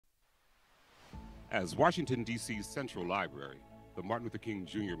As Washington, D.C.'s central library, the Martin Luther King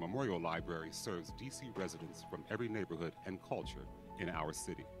Jr. Memorial Library serves D.C. residents from every neighborhood and culture in our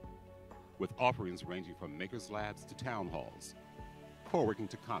city, with offerings ranging from makers' labs to town halls, co-working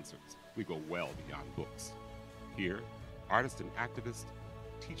to concerts. We go well beyond books. Here, artists and activists,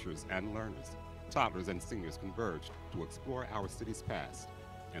 teachers and learners, toddlers and seniors converge to explore our city's past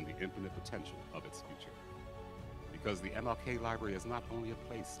and the infinite potential of its future. Because the MLK Library is not only a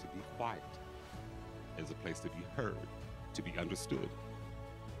place to be quiet, it is a place to be heard, to be understood.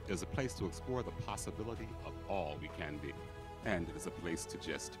 It is a place to explore the possibility of all we can be, and it is a place to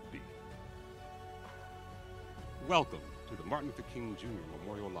just be. Welcome to the Martin Luther King Jr.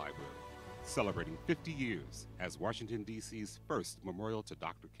 Memorial Library, celebrating 50 years as Washington, D.C.'s first memorial to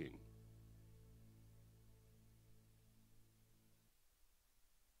Dr. King.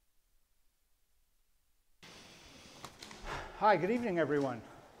 Hi, good evening, everyone.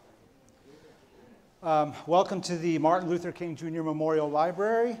 Welcome to the Martin Luther King Jr. Memorial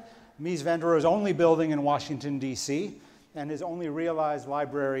Library, Mies van der Rohe's only building in Washington, D.C., and his only realized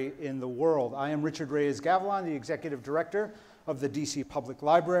library in the world. I am Richard Reyes-Gavilan, the Executive Director of the D.C. Public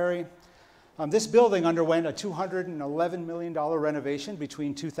Library. This building underwent a $211 million renovation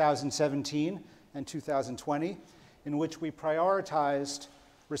between 2017 and 2020, in which we prioritized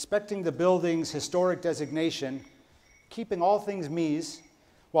respecting the building's historic designation, keeping all things Mies,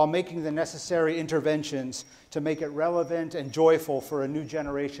 while making the necessary interventions to make it relevant and joyful for a new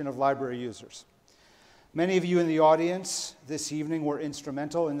generation of library users. Many of you in the audience this evening were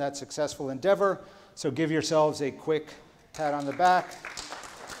instrumental in that successful endeavor, so give yourselves a quick pat on the back,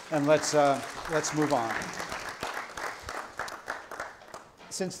 and let's move on.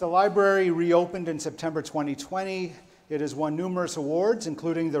 Since the library reopened in September 2020, it has won numerous awards,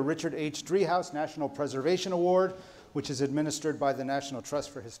 including the Richard H. Driehaus National Preservation Award, which is administered by the National Trust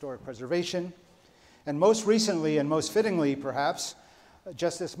for Historic Preservation. And most recently, and most fittingly perhaps,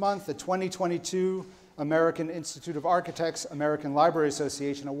 just this month, the 2022 American Institute of Architects American Library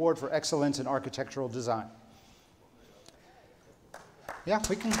Association Award for Excellence in Architectural Design. Yeah,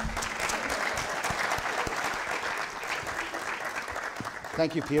 we can.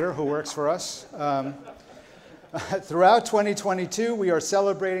 Thank you, Peter, who works for us. Throughout 2022, we are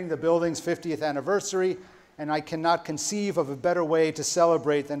celebrating the building's 50th anniversary, and I cannot conceive of a better way to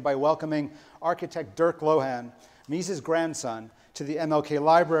celebrate than by welcoming architect Dirk Lohan, Mies' grandson, to the MLK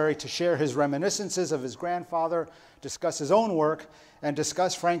Library to share his reminiscences of his grandfather, discuss his own work, and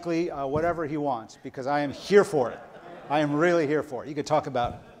discuss, frankly, whatever he wants, because I am here for it. I am really here for it. You could talk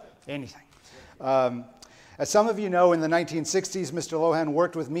about anything. As some of you know, in the 1960s, Mr. Lohan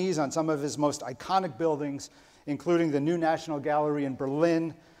worked with Mies on some of his most iconic buildings, including the new National Gallery in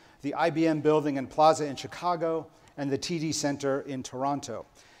Berlin, the IBM building and plaza in Chicago, and the TD Center in Toronto.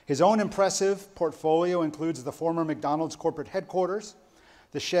 His own impressive portfolio includes the former McDonald's corporate headquarters,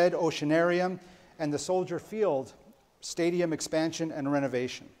 the Shed Oceanarium, and the Soldier Field Stadium expansion and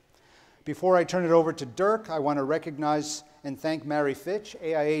renovation. Before I turn it over to Dirk, I want to recognize and thank Mary Fitch,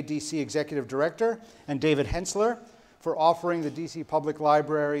 AIA DC Executive Director, and David Hensler for offering the DC Public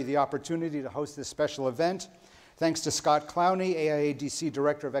Library the opportunity to host this special event. Thanks to Scott Clowney, AIA DC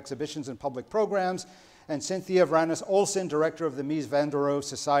Director of Exhibitions and Public Programs, and Cynthia Vranis Olson, Director of the Mies van der Rohe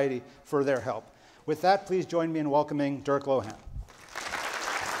Society, for their help. With that, please join me in welcoming Dirk Lohan.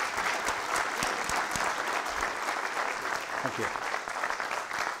 Thank you.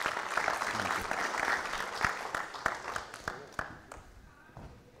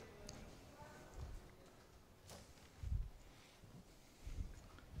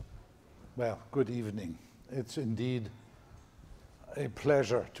 Well, good evening. It's indeed a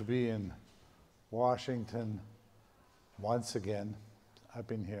pleasure to be in Washington once again. I've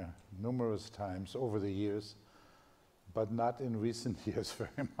been here numerous times over the years, but not in recent years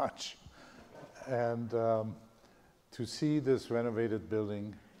very much. And to see this renovated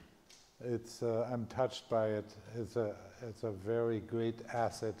building, I'm touched by it. It's a very great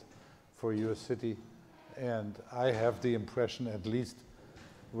asset for your city. And I have the impression, at least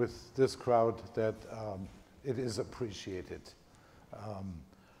with this crowd, that it is appreciated.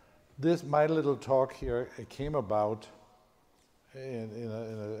 My little talk here, it came about in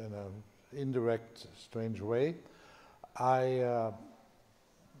an indirect, strange way. In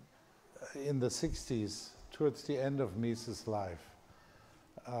the 60s, towards the end of Mies' life,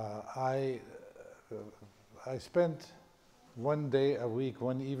 I spent one day a week,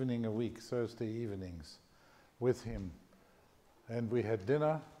 one evening a week, Thursday evenings, with him. And we had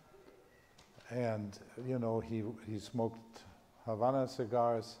dinner, and you know, he smoked Havana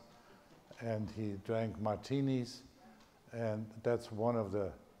cigars, and he drank martinis, and that's one of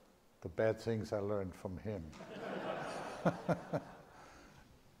the the bad things I learned from him.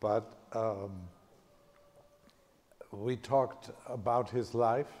 But we talked about his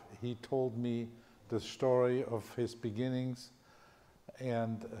life. He told me the story of his beginnings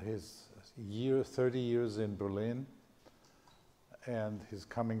and his 30 years in Berlin, and his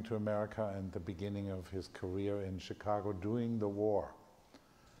coming to America and the beginning of his career in Chicago during the war.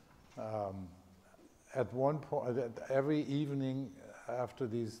 At one point, every evening after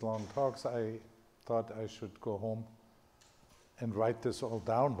these long talks, I thought I should go home and write this all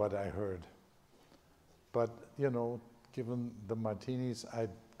down, what I heard. But, you know, given the martinis, I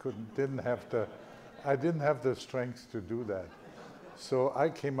didn't have the strength to do that. So I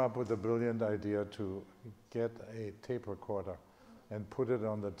came up with a brilliant idea to get a tape recorder and put it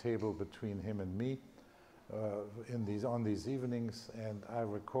on the table between him and me on these evenings, and I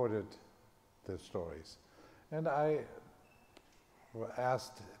recorded the stories. And I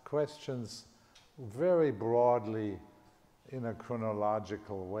asked questions very broadly in a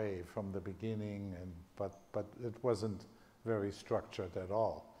chronological way from the beginning, but it wasn't very structured at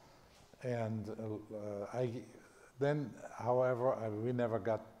all. And however, we never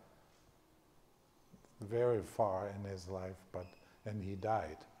got very far in his life, and he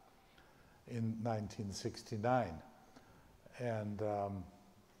died in 1969. And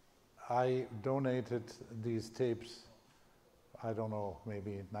I donated these tapes, I don't know,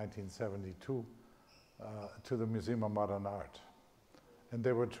 maybe in 1972, to the Museum of Modern Art. And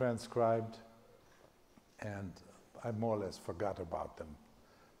they were transcribed, and I more or less forgot about them.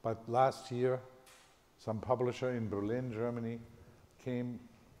 But last year, some publisher in Berlin, Germany, came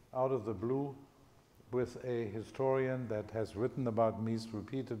out of the blue with a historian that has written about Mies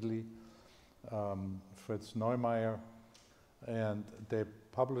repeatedly, Fritz Neumeier, and they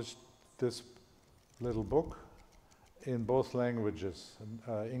published this little book in both languages,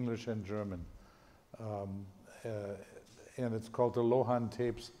 English and German. And it's called the Lohan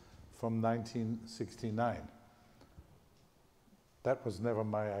Tapes from 1969. That was never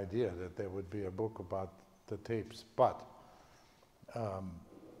my idea, that there would be a book about the tapes, but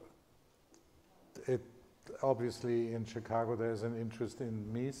it obviously in Chicago there's an interest in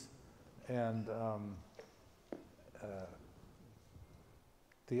Mies, and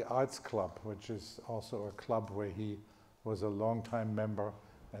the Arts Club, which is also a club where he was a long-time member,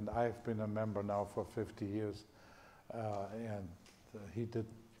 and I've been a member now for 50 years, and he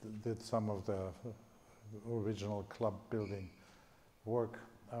did some of the original club building work.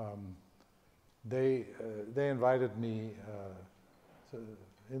 They invited me,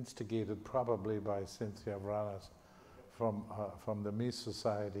 instigated probably by Cynthia Vranas from the Mies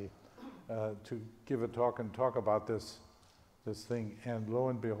Society, to give a talk and talk about this thing. And lo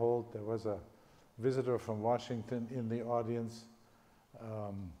and behold, there was a visitor from Washington in the audience,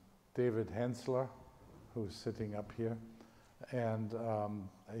 David Hensler, who's sitting up here, and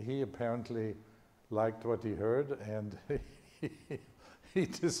he apparently liked what he heard, and he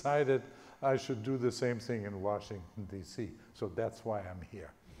decided I should do the same thing in Washington, D.C. So that's why I'm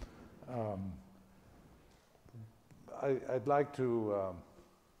here. I'd like to,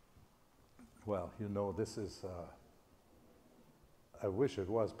 well, you know, this is, I wish it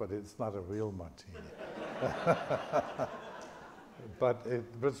was, but it's not a real martini. But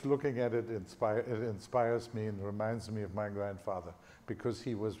just looking at it, it inspires me and reminds me of my grandfather, because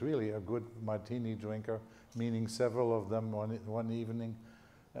he was really a good martini drinker, meaning several of them one evening,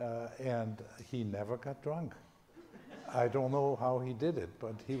 and he never got drunk. I don't know how he did it,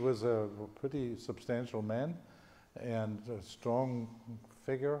 but he was a pretty substantial man and a strong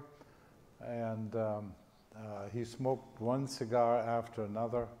figure, and he smoked one cigar after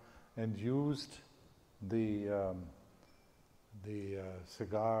another and used the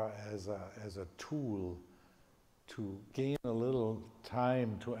cigar as a tool to gain a little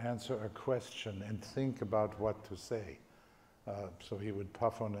time to answer a question and think about what to say. So he would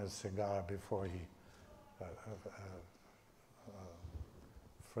puff on his cigar before he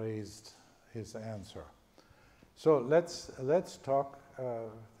phrased his answer. So let's talk.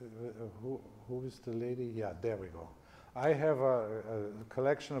 Who is the lady? Yeah, there we go. I have a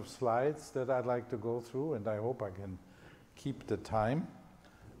collection of slides that I'd like to go through, and I hope I can keep the time.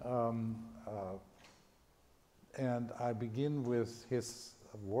 And I begin with his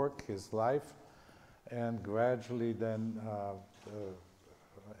work, his life, and gradually then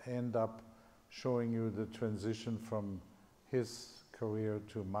end up showing you the transition from his career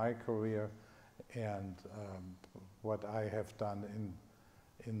to my career, and what I have done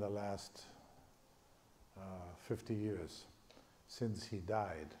in the last 50 years since he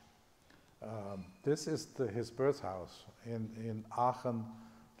died. This is his birth house in Aachen,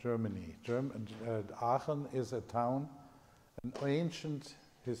 Germany. Aachen is a town, an ancient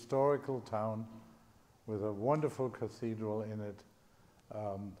historical town with a wonderful cathedral in it,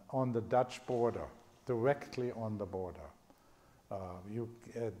 on the Dutch border, directly on the border.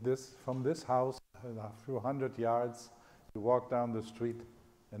 From this house, a few hundred yards, you walk down the street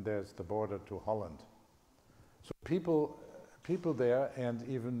and there's the border to Holland. So people there, and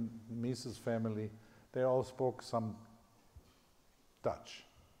even Mies's family, they all spoke some Dutch.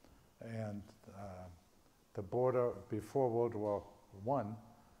 And the border before World War I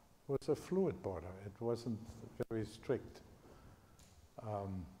was a fluid border. It wasn't very strict.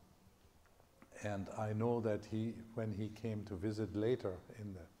 And I know that when he came to visit later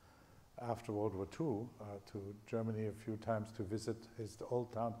after World War II, to Germany a few times to visit his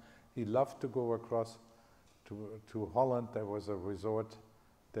old town, he loved to go across to Holland. There was a resort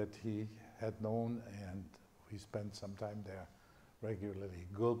that he had known, and we spent some time there regularly,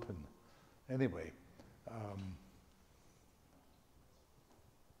 Gulpen. Anyway,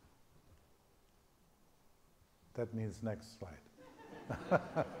 that means next slide.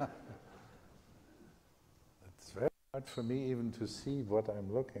 It's very hard for me even to see what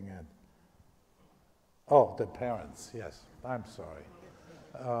I'm looking at. Oh, the parents, yes, I'm sorry.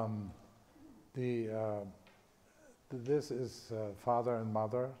 This is father and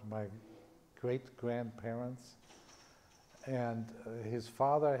mother, my great-grandparents. And his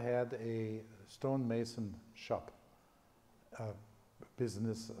father had a stonemason shop, a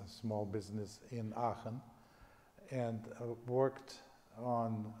small business in Aachen, and worked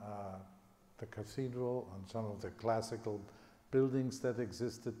on the cathedral, on some of the classical buildings that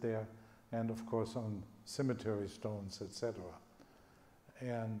existed there, and of course on cemetery stones, etc.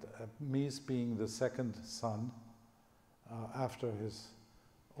 And Mies, being the second son, after his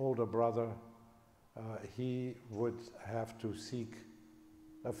older brother, he would have to seek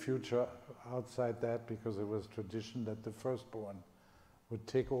a future outside that, because it was tradition that the firstborn would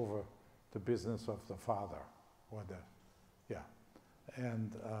take over the business of the father,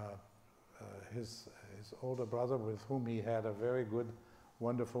 and his older brother, with whom he had a very good,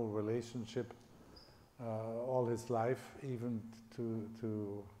 wonderful relationship all his life, even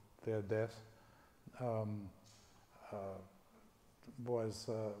to their death, was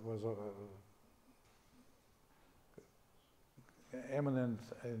eminent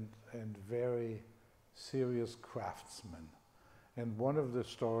and very serious craftsman. And one of the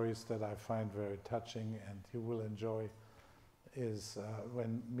stories that I find very touching, and you will enjoy, is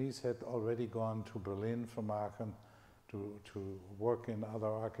when Mies had already gone to Berlin from Aachen to work in other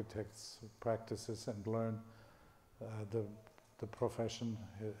architects' practices and learn the profession.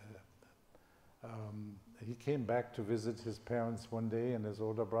 He came back to visit his parents one day, and his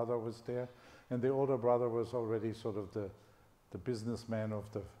older brother was there. And the older brother was already sort of the businessman of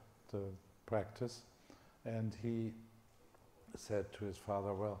the practice. And he said to his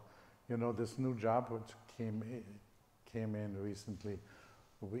father, well, you know, this new job which came in recently,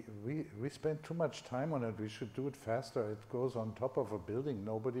 we spent too much time on it. We should do it faster. It goes on top of a building.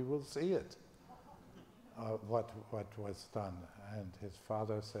 Nobody will see it, what was done. And his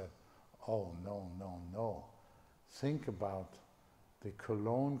father said, oh, no. Think about the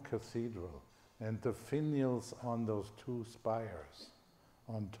Cologne Cathedral and the finials on those two spires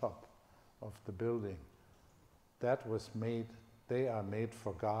on top of the building. That was made, they are made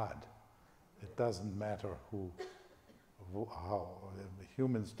for God. It doesn't matter how.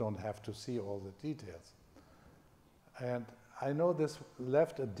 Humans don't have to see all the details. And I know this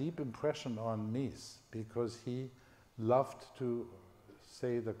left a deep impression on Mies, because he loved to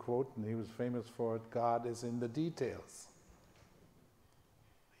say the quote, and he was famous for it, God is in the details.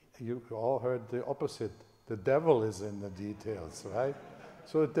 You all heard the opposite, the devil is in the details, right?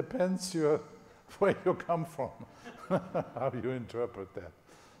 So it depends where you come from, how you interpret that.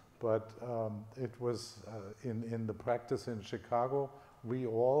 But it was in the practice in Chicago, we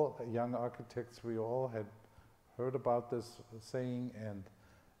all, young architects, we all had heard about this saying, and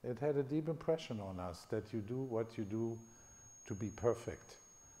it had a deep impression on us that you do what you do to be perfect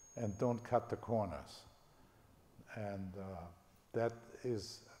and don't cut the corners. And that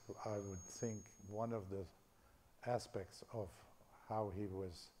is, I would think, one of the aspects of how he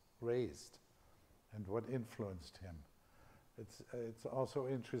was raised and what influenced him. It's also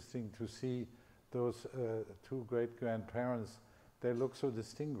interesting to see those two great-grandparents. They look so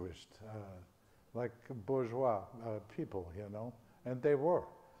distinguished, like bourgeois people, you know, and they were.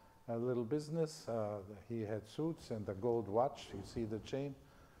 A little business, he had suits and a gold watch, you see the chain,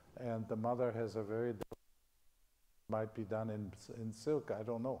 and the mother has a very, might be done in silk, I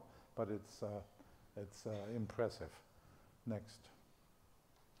don't know, but it's impressive. Next.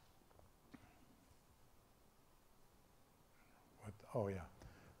 Oh, yeah.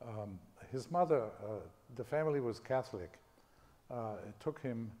 His mother, the family was Catholic. It took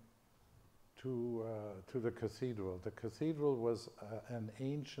him to the cathedral. The cathedral was an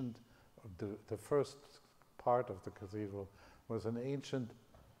ancient, the first part of the cathedral was an ancient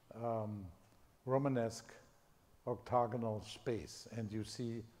Romanesque octagonal space, and you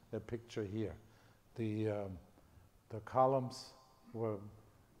see a picture here. The columns were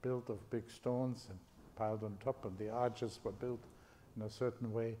built of big stones and piled on top, and the arches were built in a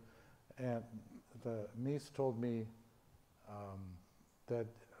certain way. And the Mies told me that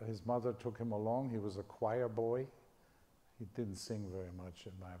his mother took him along. He was a choir boy. He didn't sing very much,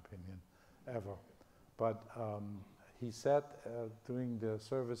 in my opinion, ever. But he sat doing the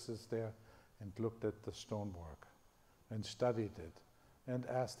services there and looked at the stonework and studied it and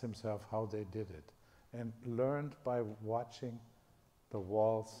asked himself how they did it and learned by watching the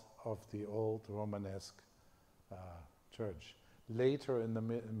walls of the old Romanesque church. Later in the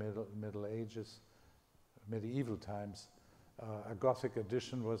Middle Ages, medieval times, a Gothic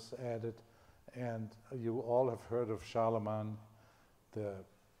addition was added, and you all have heard of Charlemagne, the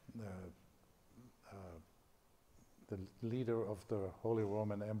leader of the Holy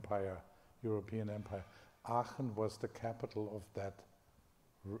Roman Empire, European Empire. Aachen was the capital of that,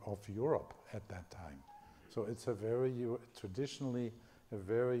 of Europe at that time. So it's a very, traditionally, a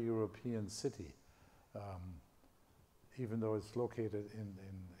very European city, even though it's located in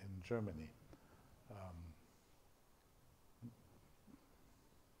Germany.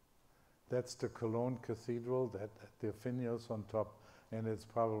 That's the Cologne Cathedral, that the finials on top, and it's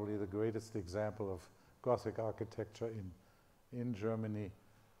probably the greatest example of Gothic architecture in Germany,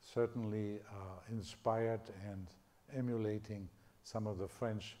 certainly inspired and emulating some of the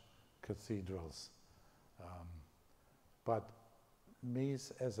French cathedrals. But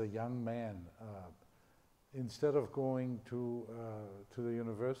Mies, as a young man, instead of going to the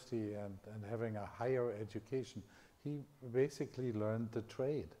university and having a higher education, he basically learned the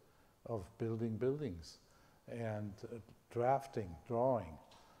trade of building buildings and drafting, drawing.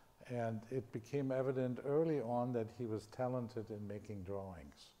 And it became evident early on that he was talented in making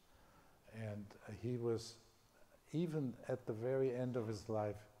drawings. And he was, even at the very end of his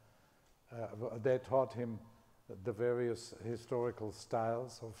life, they taught him the various historical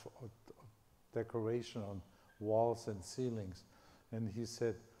styles of decoration on walls and ceilings. And he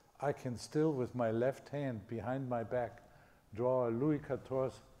said, I can still, with my left hand behind my back, draw a Louis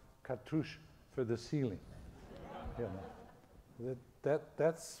XIV cartouche for the ceiling. You know,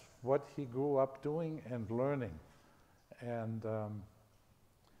 that's what he grew up doing and learning. And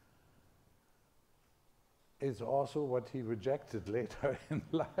it's also what he rejected later in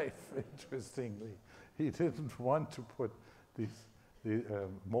life, interestingly. He didn't want to put these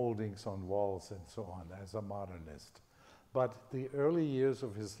moldings on walls and so on as a modernist. But the early years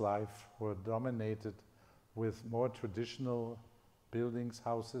of his life were dominated with more traditional buildings,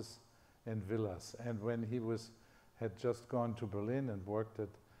 houses, and villas. And when he had just gone to Berlin and worked at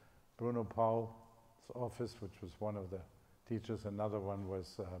Bruno Paul's office, which was one of the teachers, another one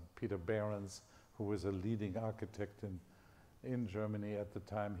was Peter Behrens, who was a leading architect in Germany at the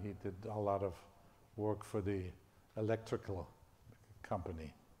time. He did a lot of work for the electrical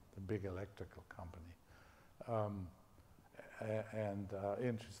company, the big electrical company.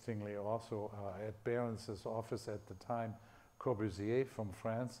 Interestingly also, at Behrens' office at the time, Corbusier from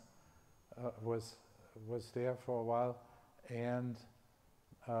France was there for a while, and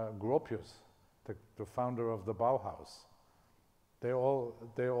Gropius, the founder of the Bauhaus. They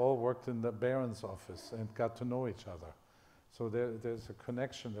all worked in the Behrens' office and got to know each other. So there's a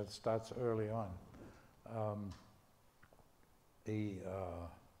connection that starts early on. You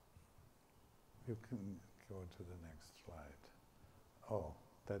can go to the next slide. Oh,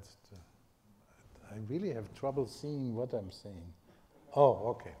 that's I really have trouble seeing what I'm saying.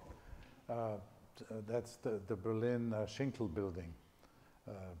 Oh, okay. That's the Berlin Schinkel building,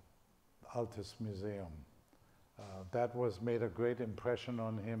 Altes Museum. That made a great impression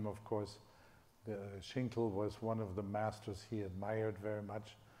on him, of course. Schinkel was one of the masters he admired very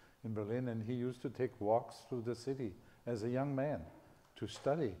much in Berlin, and he used to take walks through the city as a young man to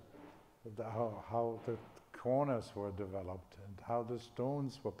study how the corners were developed and how the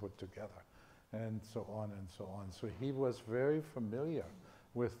stones were put together, and so on and so on. So he was very familiar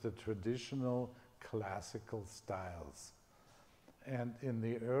with the traditional classical styles. And in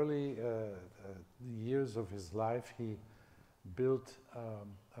the early years of his life, he built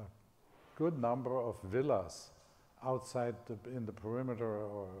a good number of villas outside in the perimeter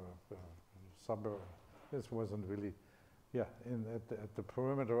or suburb. This wasn't really, yeah, at the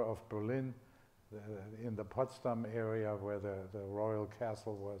perimeter of Berlin, in the Potsdam area where the royal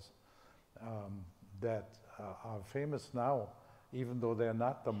castle was, that are famous now, even though they're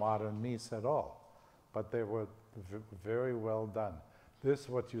not the modern Mies at all, but they were very well done. This,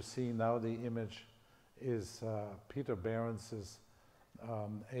 what you see now, the image, is Peter Behrens's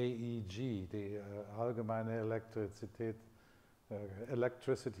AEG, the Allgemeine Elektrizität,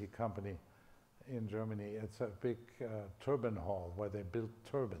 electricity company in Germany. It's a big turbine hall where they build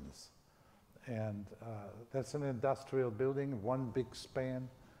turbines. And that's an industrial building, one big span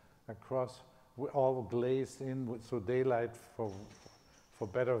across, all glazed in so daylight for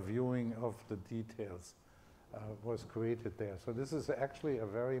better viewing of the details was created there. So this is actually a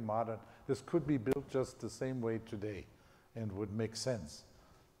very modern, this could be built just the same way today and would make sense.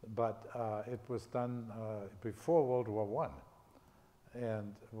 But it was done before World War I.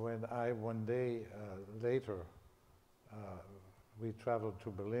 And when I, one day later, we traveled to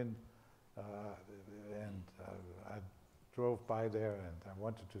Berlin, and I drove by there and I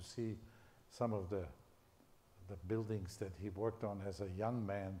wanted to see some of the buildings that he worked on as a young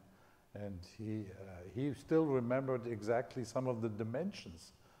man, and he still remembered exactly some of the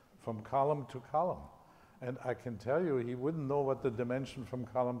dimensions from column to column. And I can tell you, he wouldn't know what the dimension from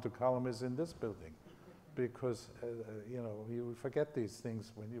column to column is in this building, because you know, you forget these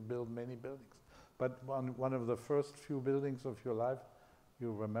things when you build many buildings. But one of the first few buildings of your life,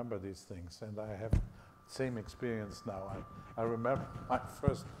 you remember these things, and I have same experience now. I remember my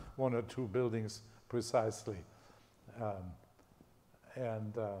first one or two buildings precisely. I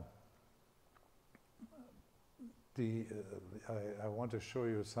want to show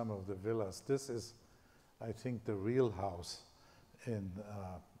you some of the villas. This is, I think, the real house in,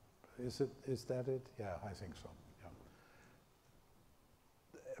 is that it? Yeah, I think so, yeah.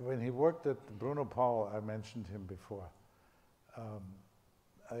 When he worked at Bruno Paul, I mentioned him before,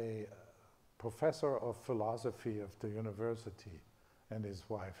 a professor of philosophy of the university and his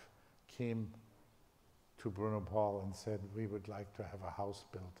wife came to Bruno Paul and said, we would like to have a house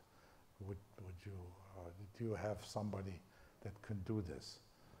built. Do you have somebody that can do this?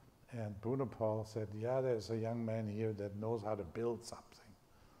 And Bruno Paul said, yeah, there's a young man here that knows how to build something.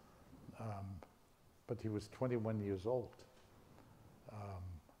 But he was 21 years old.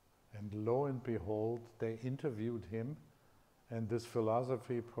 And lo and behold, they interviewed him, and this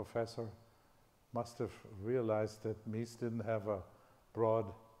philosophy professor must have realized that Mies didn't have a broad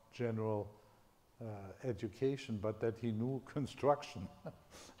general education, but that he knew construction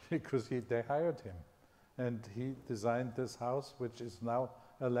because they hired him. And he designed this house, which is now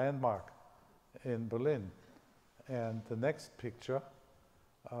a landmark in Berlin. And the next picture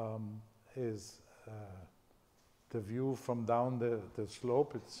is the view from down the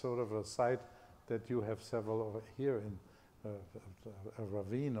slope. It's sort of a site that you have several over here in a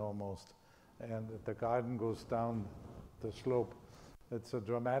ravine almost. And the garden goes down the slope. It's a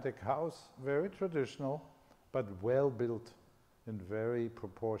dramatic house, very traditional, but well built and very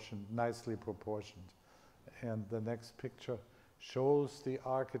proportioned, nicely proportioned. And the next picture shows the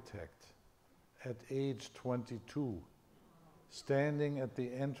architect at age 22, standing at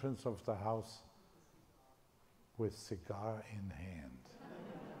the entrance of the house with cigar in hand.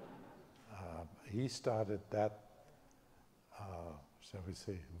 He started that, shall we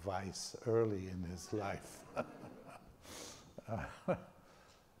say, vice early in his life.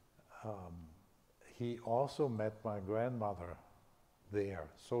 He also met my grandmother there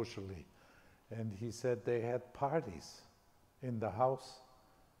socially, and he said they had parties in the house,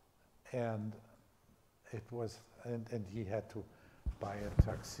 and it was, and he had to buy a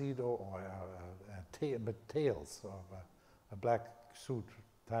tuxedo or tails, or a black suit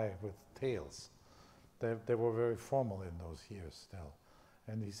tie with tails. They were very formal in those years still.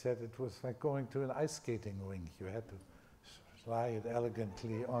 And he said it was like going to an ice skating rink. You had to slide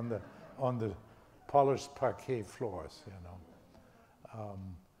elegantly on the polished parquet floors, you know.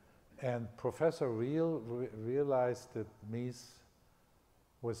 And Professor realized that Mies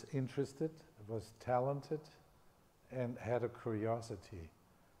was interested, was talented, and had a curiosity,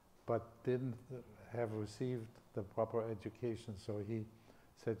 but didn't have received the proper education. So he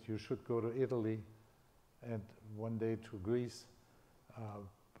said, you should go to Italy and one day to Greece,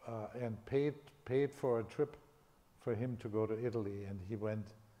 and paid for a trip for him to go to Italy. And he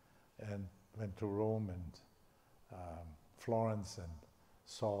went to Rome and Florence and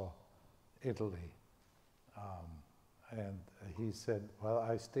saw Italy. And he said, well,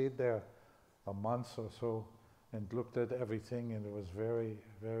 I stayed there a month or so and looked at everything, and it was very,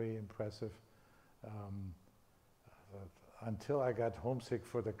 very impressive, until I got homesick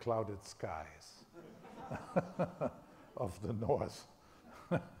for the clouded skies of the north.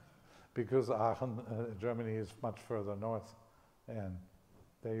 because Aachen, Germany, is much further north, and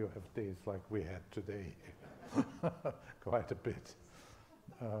there you have days like we had today, quite a bit.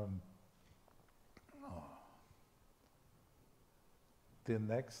 The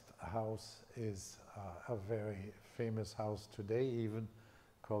next house is a very famous house today, even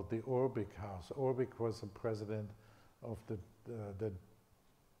called the Orbik House. Orbik was a president of the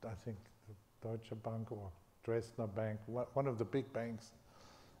I think, the Deutsche Bank or Dresdner Bank, one of the big banks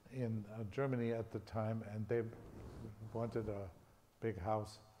in Germany at the time, and they wanted a big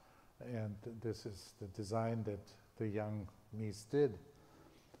house, and this is the design that the young Mies did.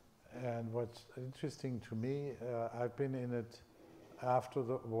 And what's interesting to me, I've been in it after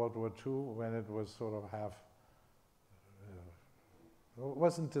the World War II, when it was sort of half, it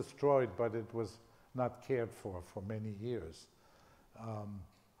wasn't destroyed, but it was not cared for many years.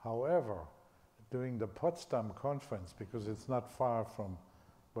 However, during the Potsdam Conference, because it's not far from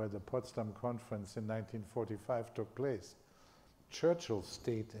where the Potsdam Conference in 1945 took place, Churchill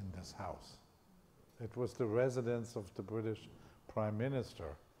stayed in this house. It was the residence of the British Prime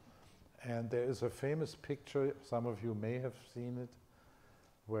Minister. And there is a famous picture, some of you may have seen it,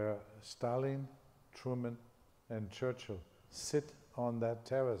 where Stalin, Truman, and Churchill sit on that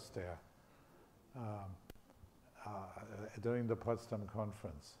terrace there during the Potsdam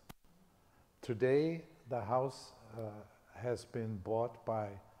Conference. Today, the house has been bought by,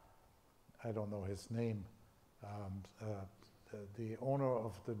 I don't know his name, the owner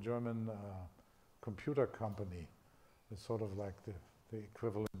of the German computer company. It's sort of like the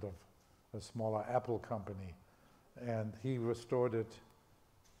equivalent of a smaller Apple company. And he restored it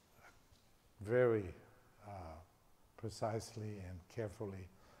very precisely and carefully.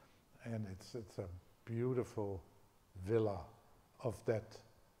 And it's a beautiful villa of that.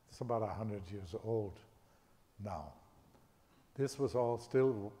 It's about 100 years old now. This was all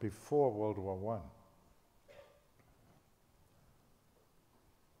still before World War I.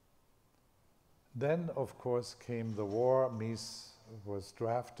 Then, of course, came the war. Mies was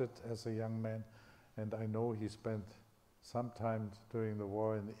drafted as a young man, and I know he spent some time during the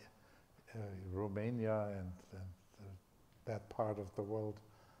war in Romania and that part of the world.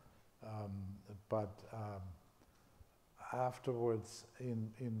 But afterwards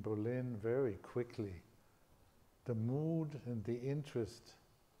in Berlin, very quickly, the mood and the interest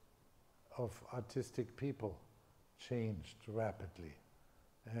of artistic people changed rapidly,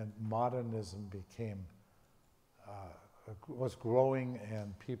 and modernism was growing,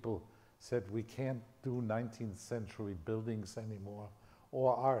 and people said we can't do 19th century buildings anymore,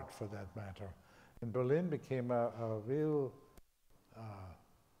 or art for that matter. And Berlin became a real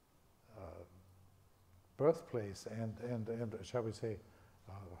birthplace and shall we say,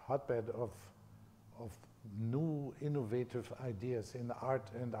 hotbed of new innovative ideas in art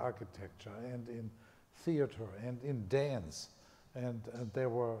and architecture and in theater and in dance. And there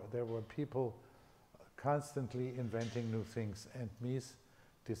were people constantly inventing new things, and Mies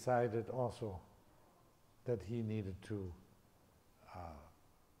decided also that he needed to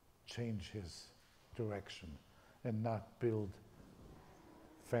change his direction and not build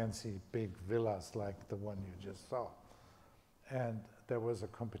fancy big villas like the one you just saw. And there was a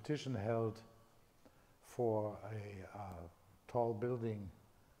competition held for a tall building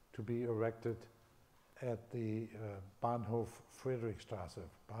to be erected at the Bahnhof Friedrichstraße.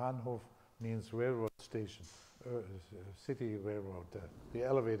 Bahnhof means railroad station, city railroad. The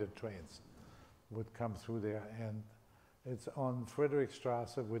elevated trains would come through there, and it's on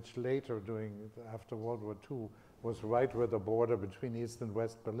Friedrichstraße, which later, after World War II, was right where the border between East and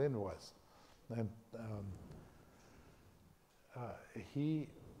West Berlin was. And he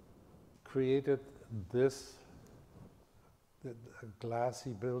created this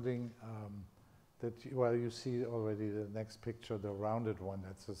glassy building that, you see already the next picture, the rounded one,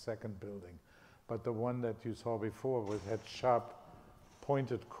 that's the second building. But the one that you saw before had sharp,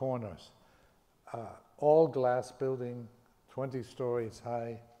 pointed corners. All glass building, 20 stories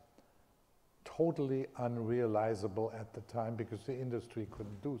high, totally unrealizable at the time because the industry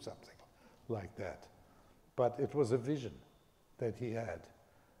couldn't do something like that. But it was a vision that he had.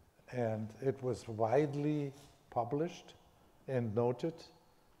 And it was widely published and noted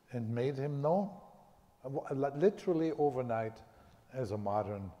and made him known, literally overnight, as a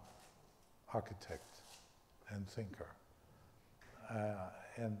modern architect and thinker.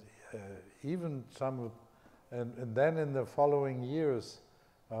 Even some, and then in the following years,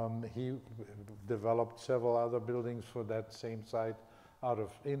 he developed several other buildings for that same site out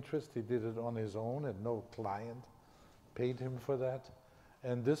of interest. He did it on his own, and no client paid him for that.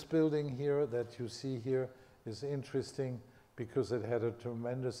 And this building here that you see here is interesting because it had a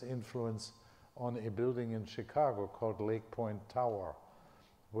tremendous influence on a building in Chicago called Lake Point Tower,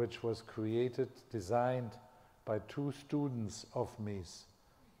 which was created, designed by two students of Mies.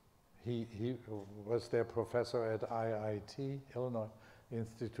 He was their professor at IIT, Illinois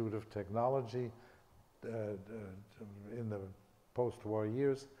Institute of Technology, in the post-war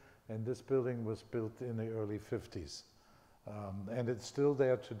years, and this building was built in the early 50s. And it's still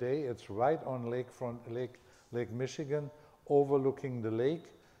there today. It's right on Lake Michigan, overlooking the lake,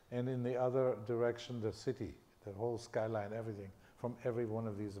 and in the other direction, the city, the whole skyline, everything, from every one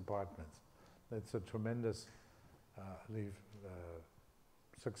of these apartments. It's a tremendously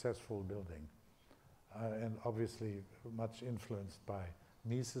successful building, and obviously much influenced by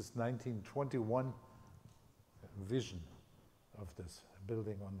Mies's 1921 vision of this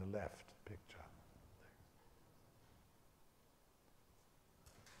building on the left picture.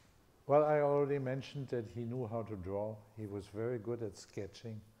 Well, I already mentioned that he knew how to draw. He was very good at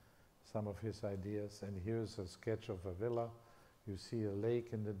sketching some of his ideas, and here's a sketch of a villa. You see a lake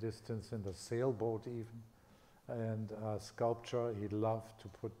in the distance and a sailboat even, and sculpture. He loved to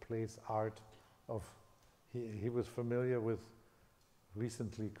put place art of, he was familiar with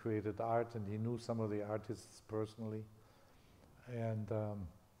recently created art, and he knew some of the artists personally. And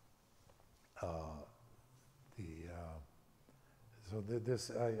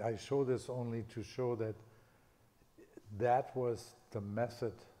I show this only to show that that was the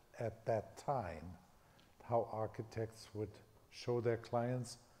method at that time, how architects would show their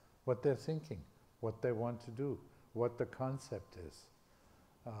clients what they're thinking, what they want to do, what the concept is.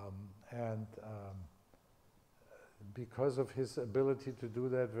 Because of his ability to do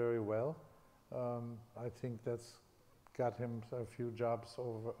that very well, I think that's got him a few jobs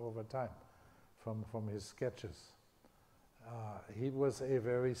over time from his sketches. He was a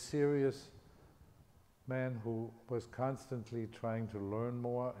very serious man who was constantly trying to learn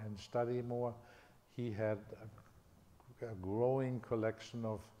more and study more. He had a growing collection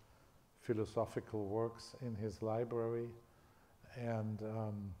of philosophical works in his library, and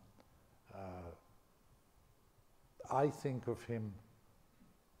I think of him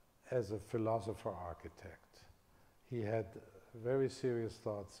as a philosopher architect. He had very serious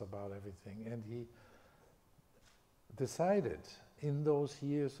thoughts about everything, and he decided in those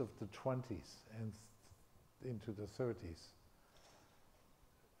years of the 20s and into the 30s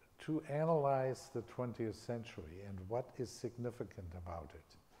to analyze the 20th century and what is significant about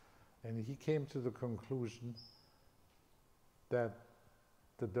it. And he came to the conclusion that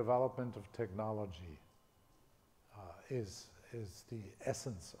the development of technology is the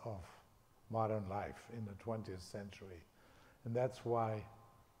essence of modern life in the 20th century. And that's why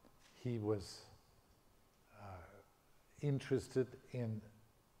he was interested in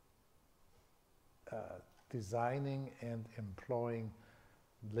designing and employing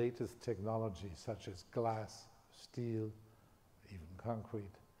latest technology such as glass, steel, even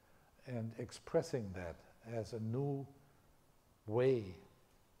concrete, and expressing that as a new way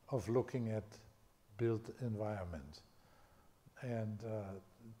of looking at built environment. And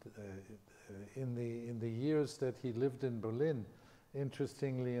in the years that he lived in Berlin,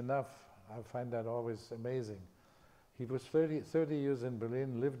 interestingly enough, I find that always amazing. He was 30 years in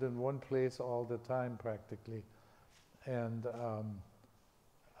Berlin, lived in one place all the time practically, and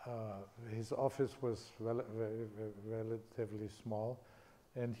his office was relatively small,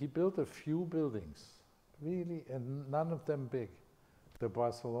 and he built a few buildings, really, and none of them big. The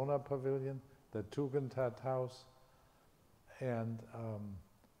Barcelona Pavilion, the Tugendhat House, and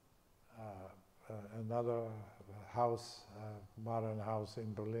another house, modern house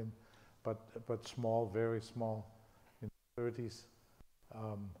in Berlin, but small, very small, in the 30s.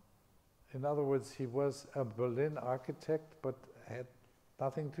 In other words, he was a Berlin architect, but had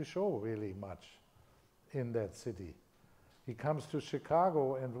nothing to show really much in that city. He comes to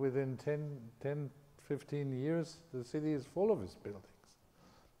Chicago, and within 10, 15 years, the city is full of his buildings.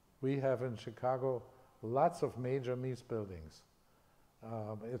 We have in Chicago lots of major Mies buildings.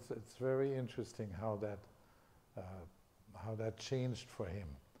 It's very interesting how that changed for him.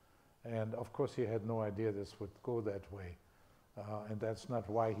 And of course he had no idea this would go that way. And that's not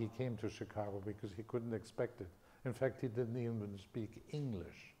why he came to Chicago, because he couldn't expect it. In fact, he didn't even speak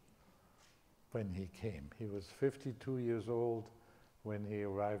English when he came. He was 52 years old when he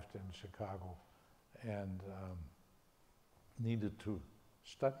arrived in Chicago and needed to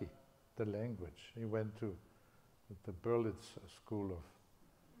study the language. He went to the Berlitz School of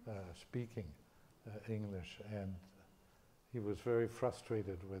speaking English, and he was very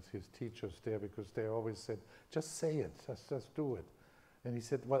frustrated with his teachers there because they always said, just say it, just do it. And he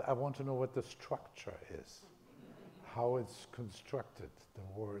said, well, I want to know what the structure is. how it's constructed,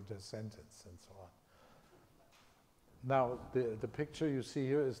 the word, the sentence, and so on. Now, the picture you see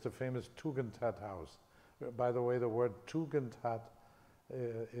here is the famous Tugendhat house. By the way, the word Tugendhat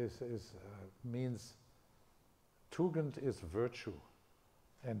means, Tugend is virtue,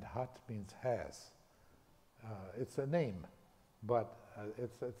 and Hat means has. It's a name, but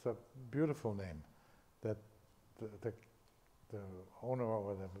it's a beautiful name that the owner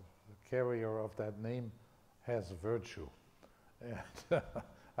or the carrier of that name has virtue. And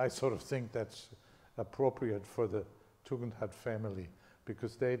I sort of think that's appropriate for the Tugendhat family,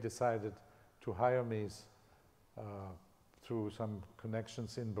 because they decided to hire me through some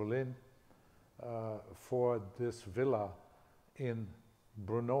connections in Berlin for this villa in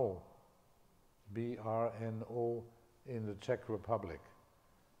Brno, B-R-N-O, in the Czech Republic.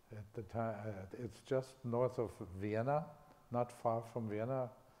 At the time, it's just north of Vienna, not far from Vienna,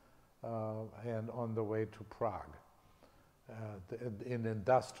 and on the way to Prague, in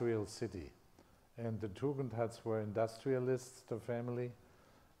industrial city. And the Tugendhats were industrialists, the family,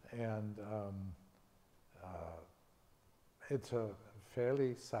 and it's a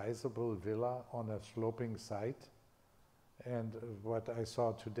fairly sizable villa on a sloping site. And what I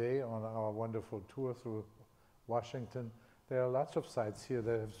saw today on our wonderful tour through Washington, there are lots of sites here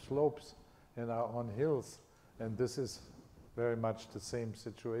that have slopes and are on hills, and this is very much the same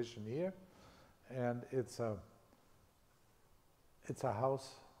situation here. And it's a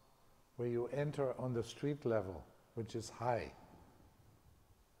house where you enter on the street level, which is high,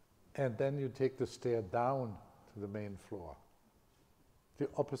 and then you take the stair down to the main floor, the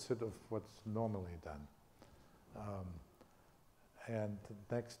opposite of what's normally done. And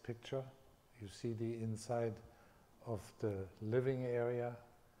the next picture, you see the inside of the living area,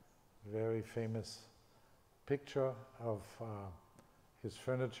 very famous picture of his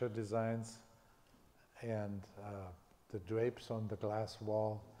furniture designs and the drapes on the glass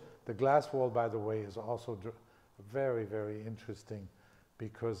wall. The glass wall, by the way, is also very, very interesting,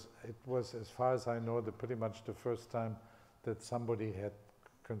 because it was, as far as I know, pretty much the first time that somebody had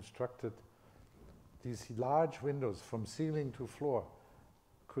constructed these large windows from ceiling to floor.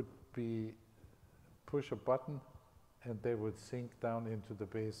 Could be push a button and they would sink down into the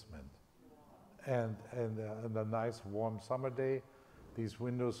basement. And on a nice warm summer day, these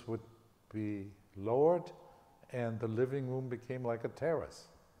windows would be lowered and the living room became like a terrace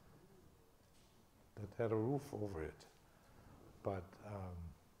that had a roof over it, but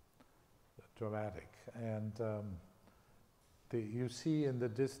dramatic. And you see in the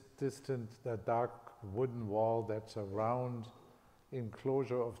distant, the dark wooden wall, that's a round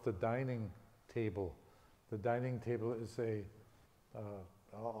enclosure of the dining table. The dining table is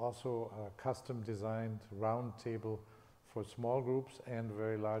also a custom designed round table for small groups and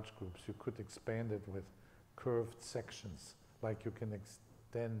very large groups. You could expand it with curved sections, like you can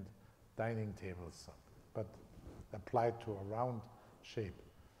extend dining tables, but applied to a round shape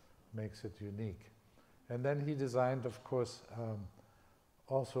makes it unique. And then he designed, of course,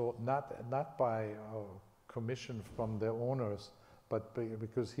 also not by commission from the owners, but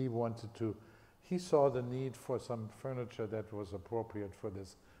because he wanted to, he saw the need for some furniture that was appropriate for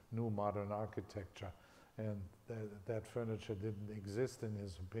this new modern architecture. And that furniture didn't exist in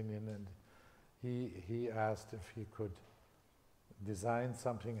his opinion, and he asked if he could design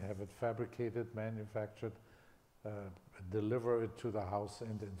something, have it fabricated, manufactured, deliver it to the house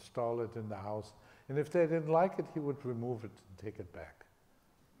and install it in the house. And if they didn't like it, he would remove it and take it back.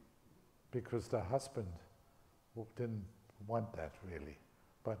 Because the husband didn't want that really.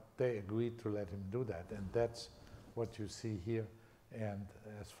 But they agreed to let him do that, and that's what you see here. And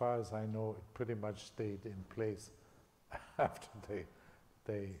as far as I know, it pretty much stayed in place after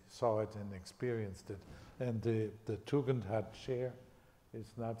they saw it and experienced it. And the Tugendhat chair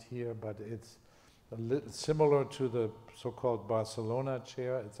is not here, but it's similar to the so-called Barcelona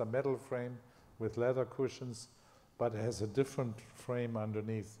chair. It's a metal frame with leather cushions, but it has a different frame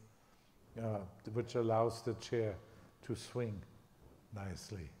underneath, which allows the chair to swing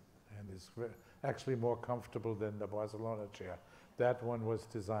nicely, and is actually more comfortable than the Barcelona chair. That one was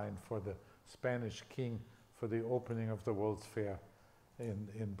designed for the Spanish king for the opening of the World's Fair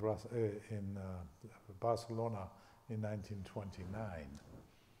in Barcelona in 1929.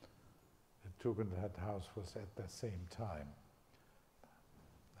 The Tugendhat house was at the same time.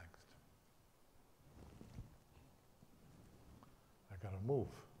 Next. I gotta move.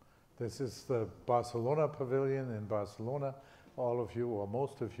 This is the Barcelona pavilion in Barcelona. All of you, or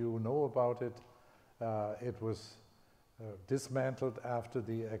most of you, know about it. It was dismantled after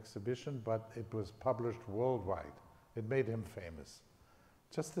the exhibition, but it was published worldwide. It made him famous.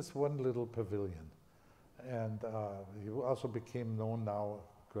 Just this one little pavilion. And he also became known now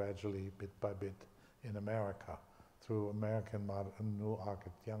gradually, bit by bit, in America through American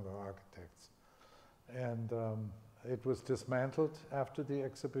younger architects. And it was dismantled after the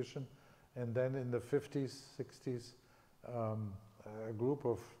exhibition, and then in the 50s, 60s, a group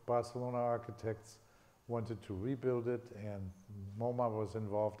of Barcelona architects wanted to rebuild it, and MoMA was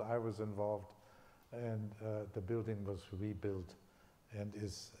involved, I was involved, and the building was rebuilt and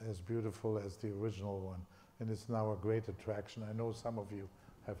is as beautiful as the original one, and it's now a great attraction. I know some of you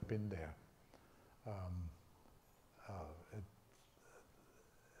have been there.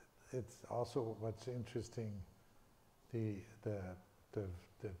 It's also what's interesting, the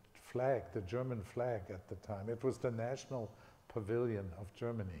flag, the German flag at the time. It was the national pavilion of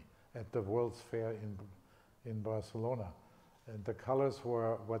Germany at the World's Fair in Barcelona. And the colors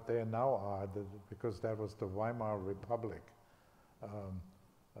were what they now are, because that was the Weimar Republic.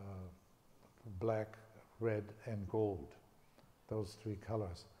 Black, red, and gold, those three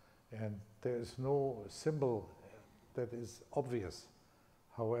colors. And there is no symbol that is obvious.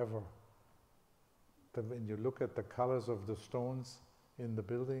 However, when you look at the colors of the stones in the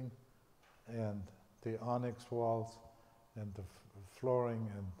building and the onyx walls and the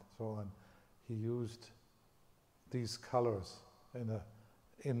flooring and so on, he used these colors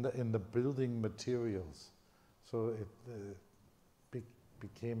in the building materials. So it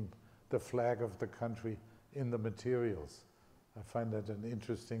became the flag of the country in the materials. I find that an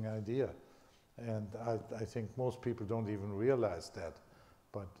interesting idea. And I think most people don't even realize that,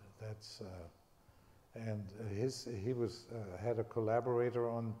 but that's, and he had a collaborator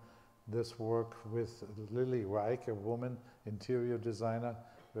on this work with Lily Reich, a woman, interior designer,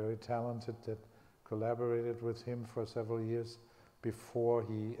 very talented, that collaborated with him for several years before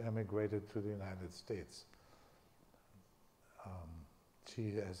he emigrated to the United States.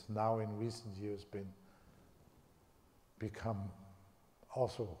 She has now in recent years become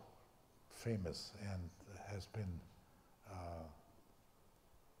also famous and has been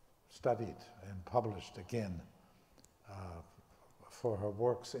studied and published again for her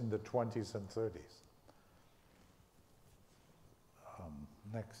works in the 20s and 30s.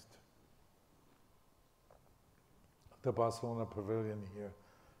 Next. The Barcelona Pavilion here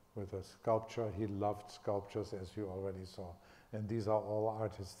with a sculpture. He loved sculptures, as you already saw. And these are all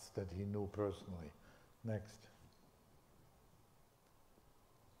artists that he knew personally. Next.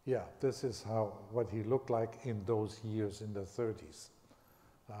 Yeah, this is what he looked like in those years in the 30s.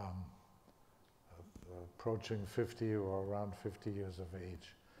 Approaching 50 or around 50 years of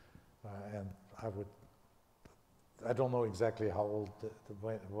age. And I don't know exactly how old,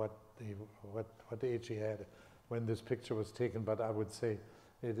 what age he had when this picture was taken, but I would say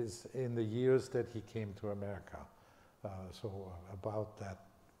it is in the years that he came to America. So about that,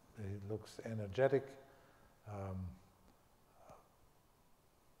 he looks energetic,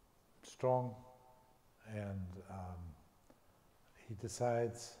 strong, and he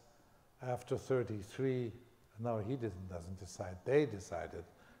decides after 33, no, he doesn't decide, they decided,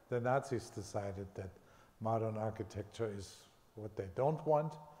 the Nazis decided that modern architecture is what they don't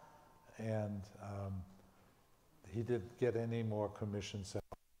want, and he didn't get any more commissions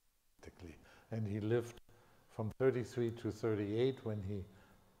practically. And he lived from 33 to 38 when he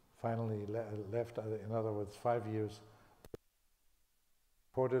finally left, in other words, 5 years,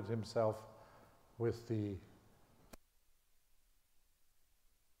 supported himself with the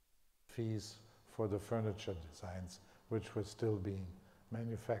fees for the furniture designs, which were still being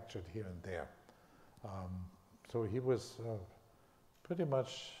manufactured here and there. So he was pretty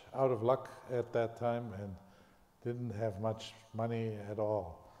much out of luck at that time and didn't have much money at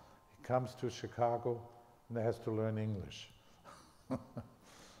all. He comes to Chicago and has to learn English.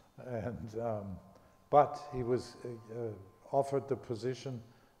 And, but he was offered the position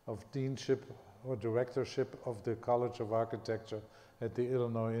of deanship or directorship of the College of Architecture at the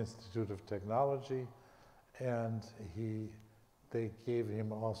Illinois Institute of Technology, and they gave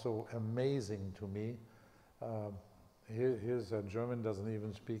him also, amazing to me, here's a German, doesn't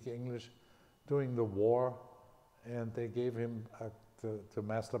even speak English, during the war, and they gave him the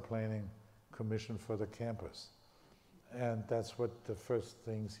master planning commission for the campus. And that's what the first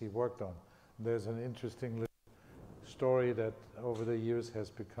things he worked on. There's an interesting little story that over the years has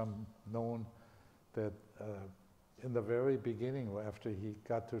become known, that in the very beginning, after he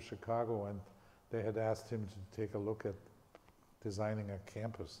got to Chicago and they had asked him to take a look at designing a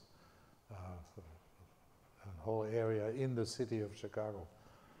campus, a whole area in the city of Chicago.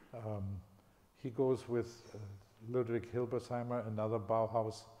 He goes with Ludwig Hilbersheimer, another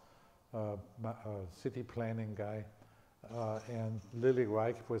Bauhaus city planning guy, and Lily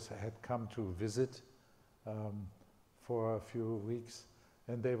Reich had come to visit for a few weeks.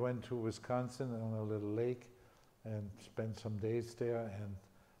 And they went to Wisconsin on a little lake and spent some days there and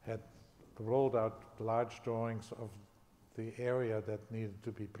had rolled out large drawings of the area that needed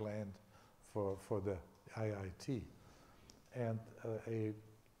to be planned for the IIT. And a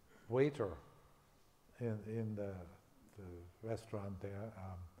waiter in the restaurant there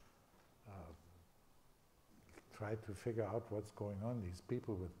tried to figure out what's going on. These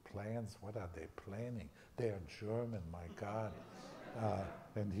people with plans, what are they planning? They are German, my God.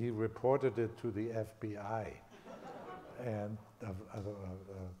 And he reported it to the FBI. And a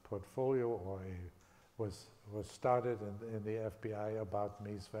portfolio or was started in the FBI about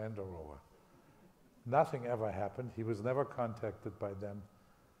Mies van der Rohe. Nothing ever happened. He was never contacted by them.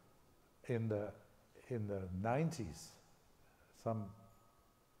 In the 90s, some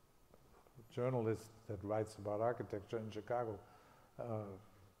journalist that writes about architecture in Chicago,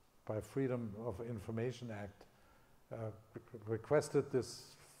 by Freedom of Information Act, requested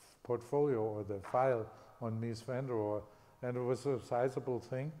this portfolio or the file on Mies van der Rohe, and it was a sizable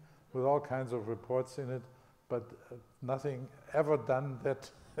thing with all kinds of reports in it, but nothing ever done that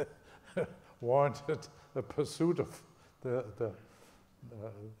warranted the pursuit of of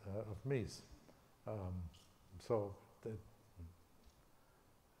Mies. So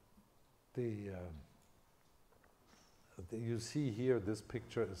you see here, this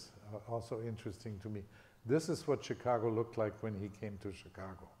picture is also interesting to me. This is what Chicago looked like when he came to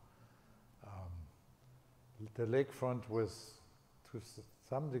Chicago. The lakefront was, to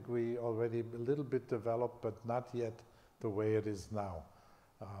some degree, already a little bit developed, but not yet the way it is now.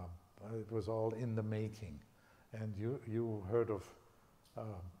 It was all in the making. And you heard of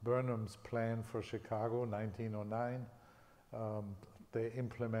Burnham's plan for Chicago, 1909. They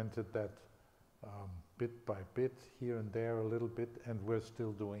implemented that bit by bit, here and there a little bit, and we're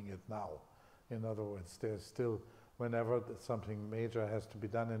still doing it now. In other words, there's still, whenever something major has to be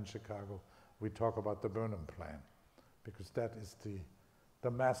done in Chicago, we talk about the Burnham plan, because that is the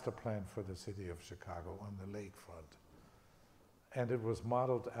master plan for the city of Chicago on the lakefront. And it was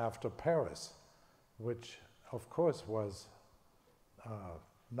modeled after Paris, which of course was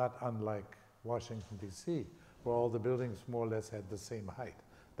not unlike Washington, D.C., where all the buildings more or less had the same height.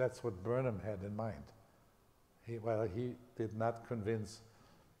 That's what Burnham had in mind. He did not convince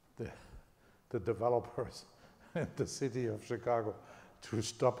the developers in the city of Chicago to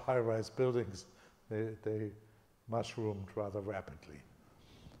stop high-rise buildings. They mushroomed rather rapidly.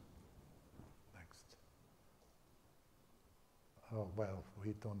 Next. Oh, well,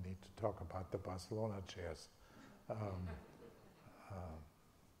 we don't need to talk about the Barcelona chairs.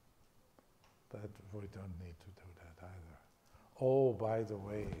 That we don't need to do that either. Oh, by the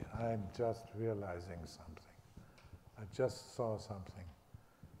way, I'm just realizing something. I just saw something.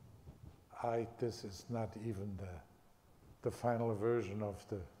 This is not even the final version of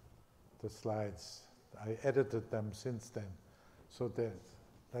the slides. I edited them since then. So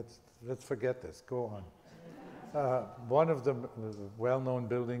let's forget this, go on. One of the well-known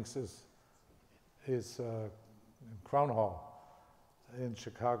buildings is Crown Hall in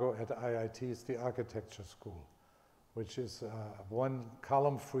Chicago at IIT. It's the architecture school, which is one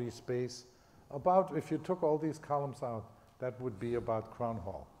column-free space. About, if you took all these columns out, that would be about Crown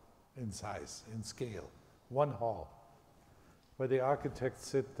Hall in size, in scale. One hall, where the architects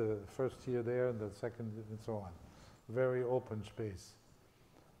sit the first year there and the second and so on. Very open space.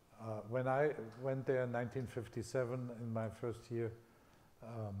 When I went there in 1957, in my first year,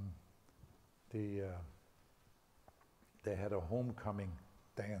 they had a homecoming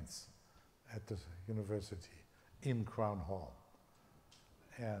dance at the university in Crown Hall.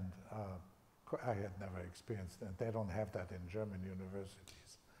 And I had never experienced that. They don't have that in German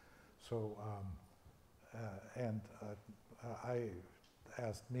universities. So, I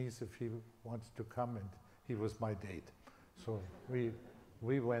asked Mies if he wants to come, and he was my date. So we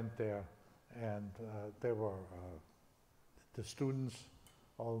went there, and there were the students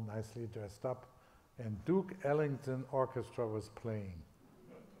all nicely dressed up, and Duke Ellington Orchestra was playing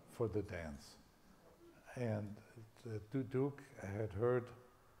for the dance. And Duke had heard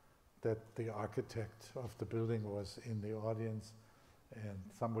that the architect of the building was in the audience, and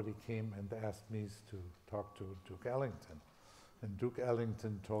somebody came and asked me to talk to Duke Ellington. And Duke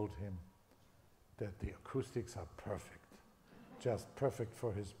Ellington told him that the acoustics are perfect, just perfect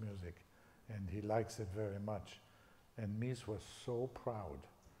for his music, and he likes it very much. And Mies was so proud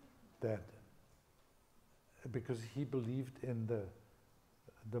that, because he believed in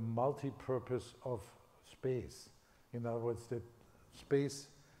the multi-purpose of space. In other words, that space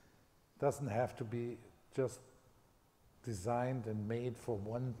doesn't have to be just designed and made for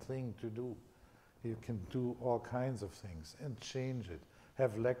one thing to do. You can do all kinds of things and change it.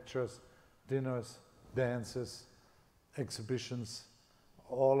 Have lectures, dinners, dances, exhibitions.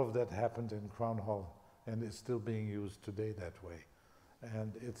 All of that happened in Crown Hall and is still being used today that way.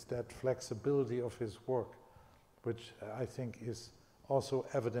 And it's that flexibility of his work, which I think is also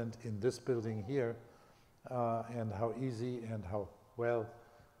evident in this building here, and how easy and how well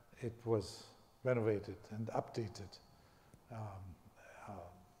it was renovated and updated.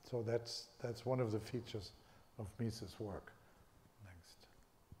 So that's one of the features of Mies's work. Next.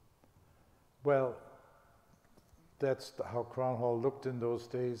 Well, that's how Crown Hall looked in those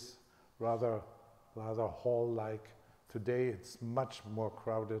days, rather hall-like. Today it's much more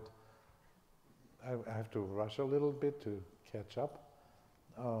crowded. I have to rush a little bit to catch up.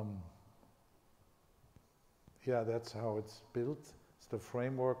 Yeah, that's how it's built. It's the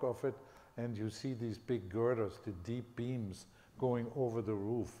framework of it, and you see these big girders, the deep beams going over the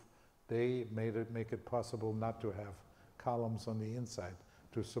roof. They make it possible not to have columns on the inside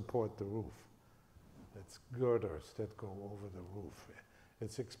to support the roof. It's girders that go over the roof.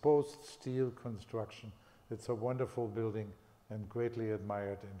 It's exposed steel construction. It's a wonderful building and greatly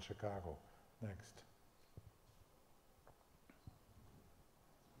admired in Chicago. Next.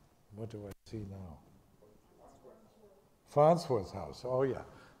 What do I see now? Farnsworth House. Oh yeah,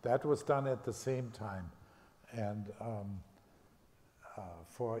 that was done at the same time, and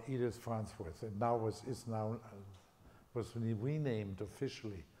for Edith Farnsworth. It now was renamed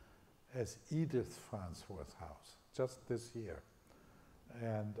officially as Edith Farnsworth House just this year,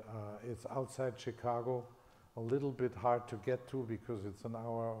 and it's outside Chicago. A little bit hard to get to because it's an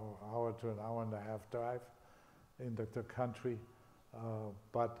hour to an hour and a half drive in the country,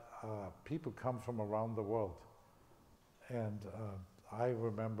 but people come from around the world. And I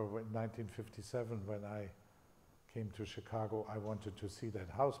remember in 1957 when I came to Chicago, I wanted to see that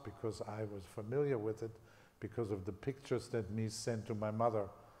house because I was familiar with it because of the pictures that Mies sent to my mother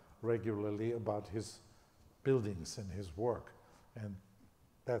regularly about his buildings and his work. And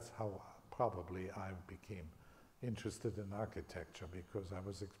that's how probably I became interested in architecture, because I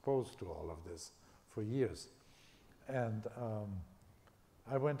was exposed to all of this for years. And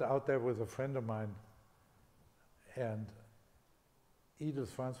I went out there with a friend of mine, and Edith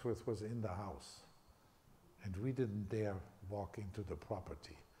Farnsworth was in the house, and we didn't dare walk into the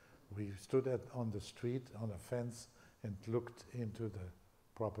property. We stood on the street on a fence and looked into the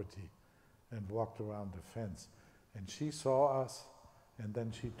property and walked around the fence. And she saw us, and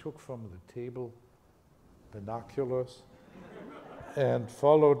then she took from the table binoculars and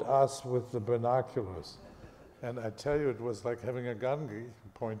followed us with the binoculars. And I tell you, it was like having a gun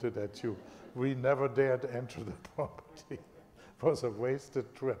pointed at you. We never dared enter the property. It was a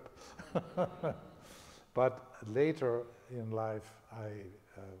wasted trip. But later in life, I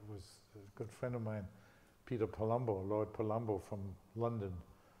was a good friend of mine, Peter Palumbo, Lord Palumbo from London,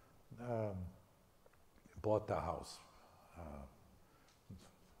 bought the house.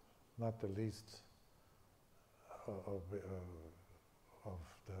 Not the least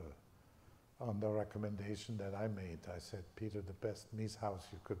on the recommendation that I made. I said, Peter, the best Mies house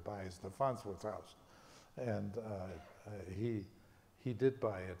you could buy is the Farnsworth house. And he did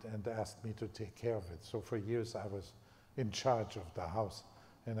buy it and asked me to take care of it. So for years I was in charge of the house,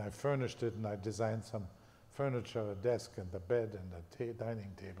 and I furnished it, and I designed some furniture, a desk and the bed and the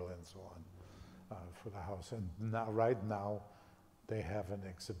dining table and so on for the house. And now, right now, they have an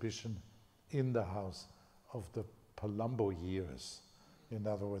exhibition in the house of the Palumbo years. In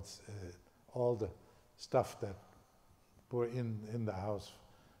other words, all the stuff that were in the house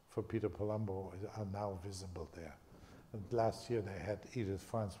for Peter Palumbo are now visible there. And last year they had Edith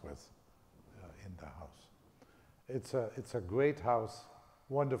Farnsworth in the house. It's a great house,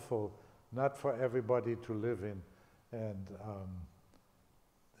 wonderful, not for everybody to live in, and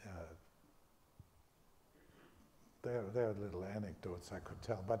there are little anecdotes I could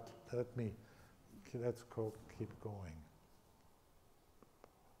tell, but let's keep going.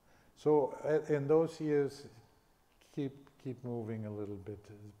 So in those years, keep moving a little bit,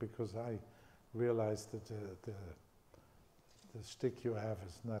 because I realized that the stick you have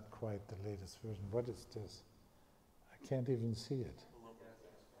is not quite the latest version. What is this? I can't even see it.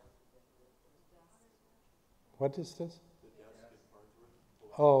 What is this?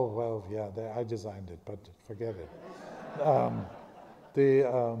 Oh, well, yeah, I designed it, but forget it.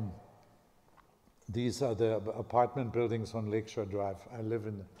 These are the apartment buildings on Lakeshore Drive. I live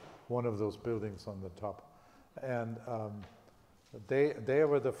in one of those buildings on the top. And they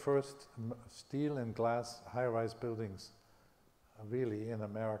were the first steel and glass high-rise buildings really in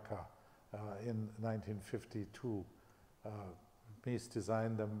America in 1952. Mies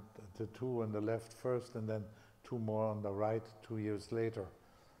designed them, the two on the left first, and then two more on the right 2 years later.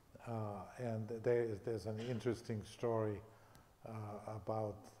 And there's an interesting story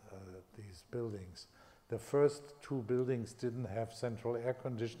about these buildings. The first two buildings didn't have central air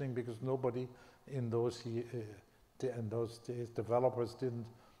conditioning because nobody in those days, developers didn't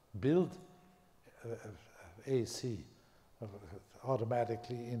build AC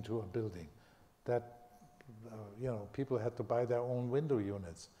automatically into a building. That people had to buy their own window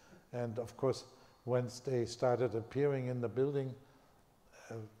units. And of course, once they started appearing in the building,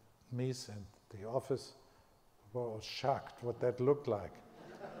 Mies and the office were shocked what that looked like,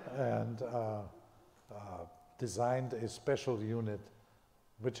 and designed a special unit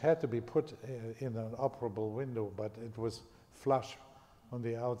which had to be put in an operable window, but it was flush on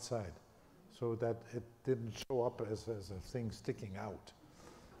the outside so that it didn't show up as a thing sticking out.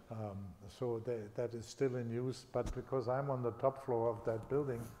 So that is still in use, but because I'm on the top floor of that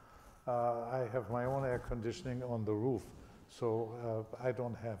building, I have my own air conditioning on the roof, so I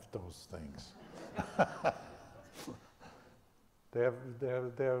don't have those things.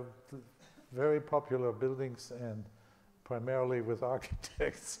 They're very popular buildings, and primarily with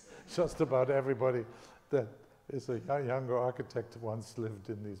architects. Just about everybody that is a younger architect once lived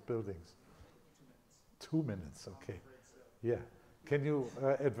in these buildings. 2 minutes, okay. Yeah. Can you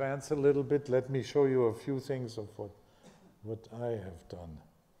advance a little bit? Let me show you a few things of what I have done.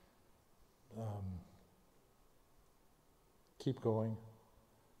 Keep going.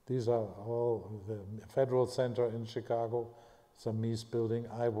 These are all the Federal Center in Chicago. It's a Mies building.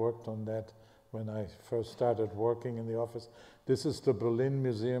 I worked on that when I first started working in the office. This is the Berlin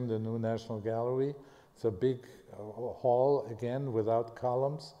Museum, the new National Gallery. It's a big hall, again, without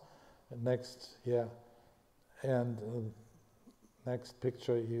columns. Next, yeah. And next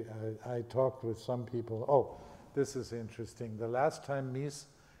picture, I talked with some people. Oh, this is interesting. The last time Mies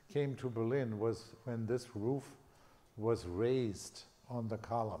came to Berlin was when this roof was raised on the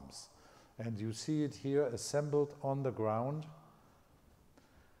columns. And you see it here assembled on the ground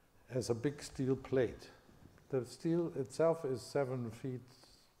as a big steel plate. The steel itself is 7 feet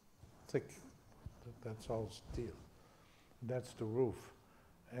thick. That's all steel. That's the roof.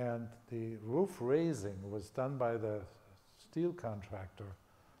 And the roof raising was done by the steel contractor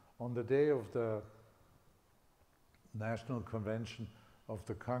on the day of the National Convention of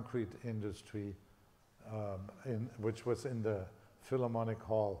the Concrete Industry, which was in the Philharmonic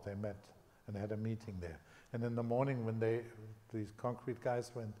Hall. They met and had a meeting there. And in the morning when these concrete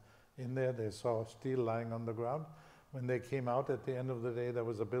guys went in there, they saw steel lying on the ground. When they came out at the end of the day, there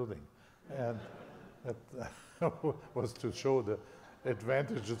was a building. And that was to show the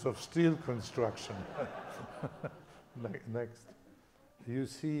advantages of steel construction. Next. You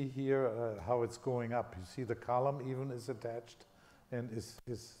see here how it's going up. You see the column even is attached and is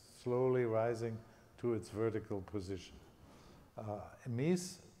slowly rising to its vertical position.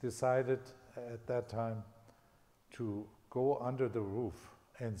 Mies decided at that time to go under the roof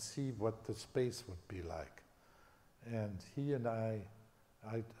and see what the space would be like. And he and I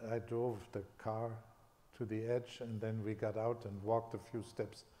drove the car to the edge, and then we got out and walked a few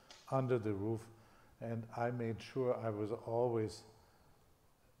steps under the roof, and I made sure I was always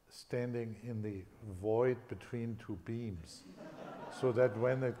standing in the void between two beams so that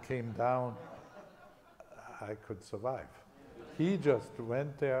when it came down, I could survive. He just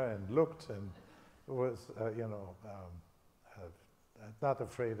went there and looked and was, not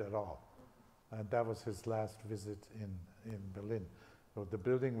afraid at all. And that was his last visit in Berlin. So the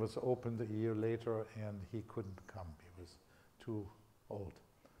building was opened a year later and he couldn't come. He was too old.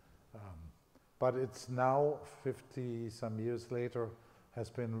 But it's now, 50 some years later, has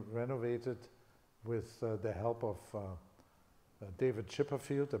been renovated with the help of David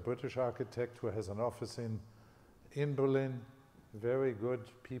Chipperfield, a British architect who has an office in Berlin. Very good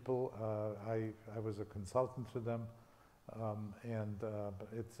people. I was a consultant to them.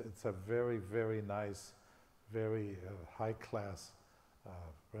 It's a very, very nice, very high-class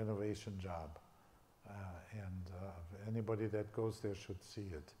renovation job. Anybody that goes there should see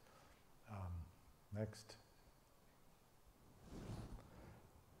it. Next.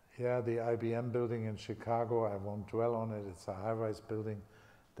 Yeah, the IBM building in Chicago, I won't dwell on it. It's a high-rise building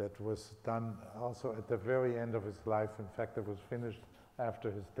that was done also at the very end of his life. In fact, it was finished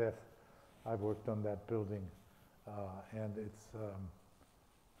after his death. I worked on that building. And it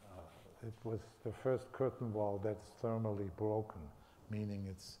was the first curtain wall that's thermally broken, meaning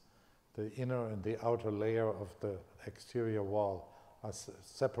it's the inner and the outer layer of the exterior wall are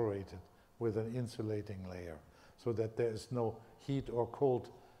separated with an insulating layer so that there is no heat or cold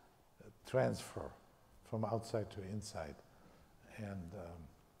transfer from outside to inside. and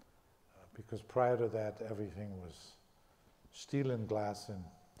because prior to that everything was steel and glass and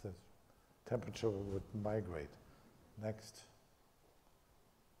the temperature would migrate. Next.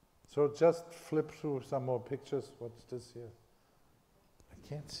 So just flip through some more pictures. What's this here? I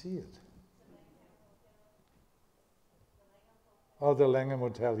can't see it. Oh, the Langham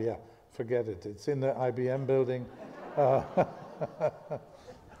Hotel, yeah, forget it. It's in the IBM building.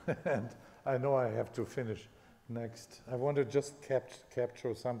 And I know I have to finish. Next. I want to just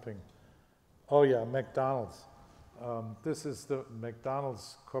capture something. Oh yeah, McDonald's. This is the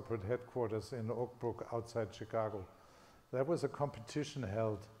McDonald's corporate headquarters in Oak Brook outside Chicago. There was a competition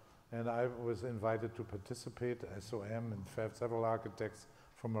held, and I was invited to participate, SOM, and several architects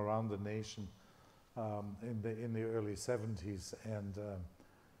from around the nation in the early 70s. And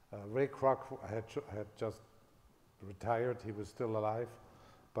Ray Kroc had just retired. He was still alive,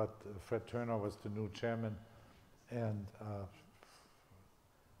 but Fred Turner was the new chairman. And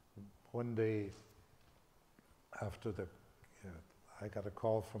one day after I got a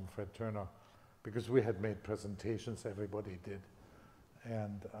call from Fred Turner, because we had made presentations, everybody did.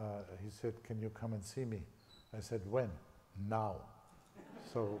 And he said, "Can you come and see me?" I said, "When?" "Now."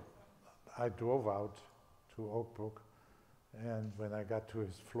 So I drove out to Oak Brook, and when I got to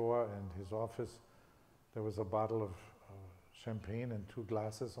his floor and his office, there was a bottle of champagne and 2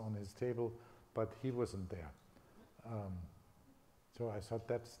 glasses on his table, but he wasn't there. So I thought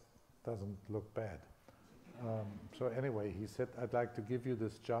that doesn't look bad. So anyway, he said, "I'd like to give you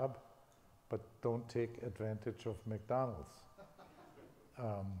this job, but don't take advantage of McDonald's.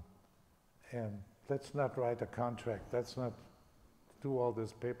 And let's not write a contract. Let's not do all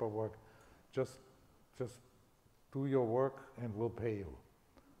this paperwork. Just do your work and we'll pay you."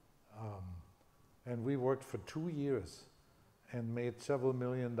 And we worked for 2 years and made several $1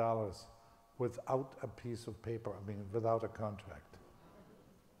 million without a piece of paper, I mean, without a contract.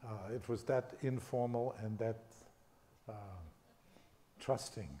 It was that informal and that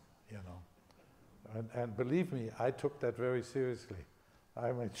trusting, you know. And believe me, I took that very seriously.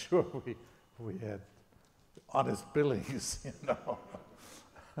 I made sure we had honest billings, you know.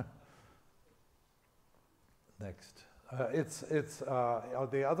 Next.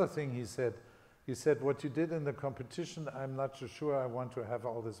 The other thing he said, "What you did in the competition, I'm not so sure I want to have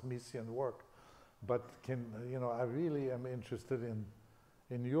all this Miesian work, but I really am interested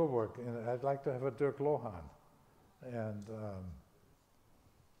in your work, and I'd like to have a Dirk Lohan." And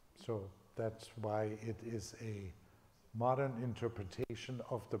so that's why it is a modern interpretation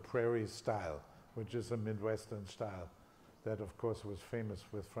of the prairie style, which is a Midwestern style that, of course, was famous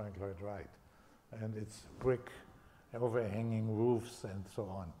with Frank Lloyd Wright. And it's brick, overhanging roofs, and so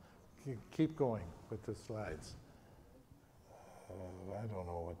on. Keep going with the slides. I don't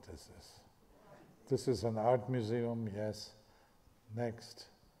know what this is. This is an art museum, yes. Next.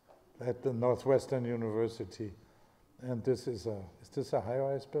 At the Northwestern University. And this is this a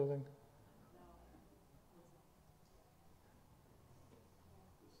high-rise building?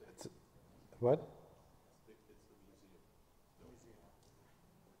 It's what?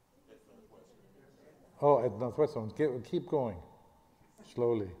 Oh, at Northwestern. Keep going,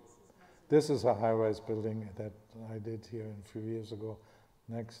 slowly. This is a high-rise building that I did here a few years ago.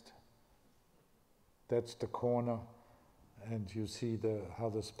 Next. That's the corner, and you see how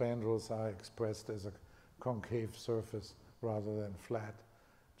the spandrels are expressed as a concave surface rather than flat,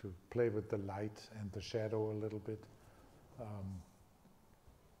 to play with the light and the shadow a little bit.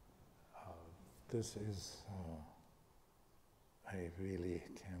 This is, I really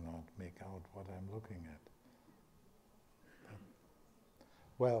cannot make out what I'm looking at.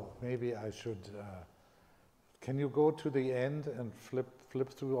 Well, maybe I should, can you go to the end and flip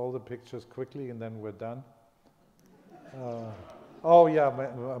through all the pictures quickly and then we're done? Oh yeah,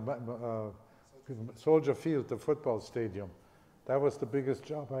 Soldier Field, the football stadium. That was the biggest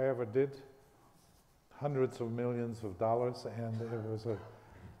job I ever did. Hundreds of millions of dollars, and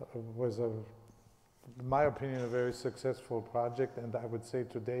it was in my opinion, a very successful project, and I would say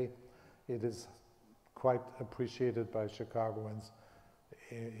today it is quite appreciated by Chicagoans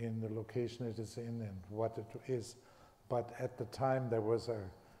in the location it is in and what it is. But at the time there was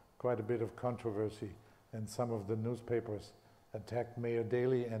quite a bit of controversy, and some of the newspapers attacked Mayor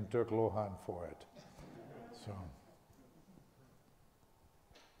Daley and Dirk Lohan for it. So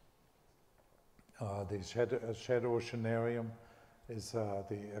the Shed Oceanarium is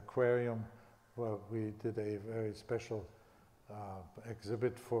the aquarium. Well, we did a very special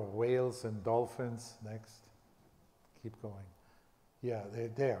exhibit for whales and dolphins. Next. Keep going. Yeah, they're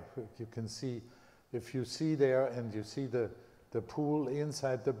there. You can see, if you see there and you see the pool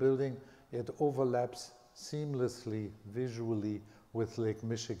inside the building, it overlaps seamlessly, visually with Lake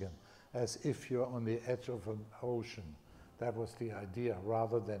Michigan, as if you're on the edge of an ocean. That was the idea,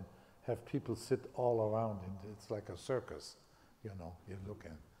 rather than have people sit all around, and it's like a circus, you know, you look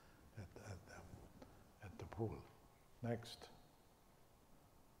at the pool. Next.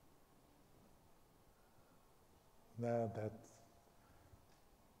 Now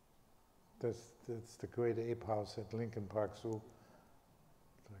that's the great ape house at Lincoln Park Zoo.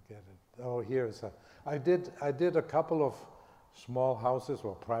 Forget it. Oh, here's I did a couple of small houses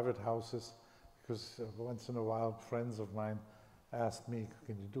or private houses, because once in a while friends of mine asked me,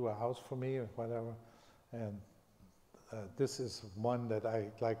 can you do a house for me or whatever? And this is one that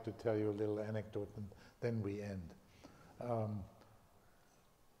I'd like to tell you a little anecdote, and then we end.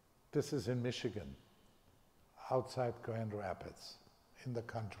 This is in Michigan, outside Grand Rapids, in the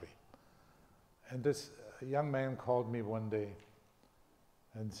country. And this young man called me one day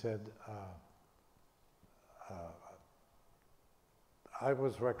and said, I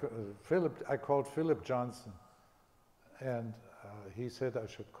called Philip Johnson, and he said I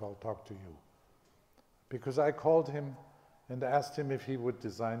should talk to you. Because I called him and asked him if he would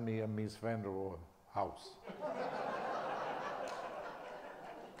design me a Mies van der Rohe house.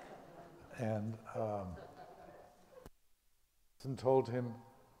 And told him,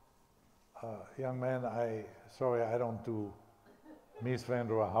 young man, sorry, I don't do Mies van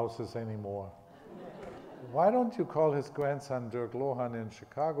der Rohe houses anymore. Why don't you call his grandson Dirk Lohan in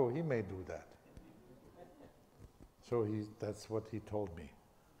Chicago? He may do that. So that's what he told me.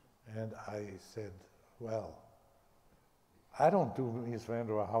 And I said, well, I don't do Mies van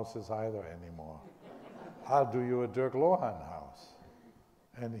der Rohe houses either anymore. I'll do you a Dirk Lohan house.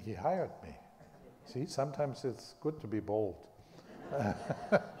 And he hired me. See, sometimes it's good to be bold.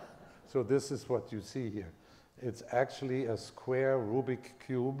 So this is what you see here. It's actually a square Rubik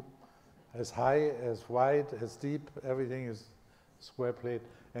cube, as high, as wide, as deep. Everything is square plate,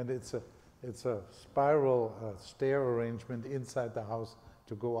 and it's a spiral stair arrangement inside the house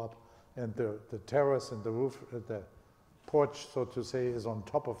to go up, and the terrace and the roof, the porch, so to say, is on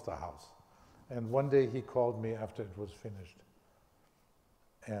top of the house. And one day he called me after it was finished,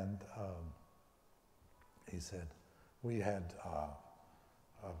 and he said, we had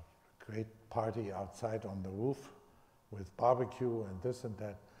a great party outside on the roof with barbecue and this and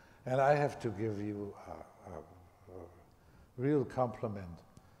that. And I have to give you a real compliment,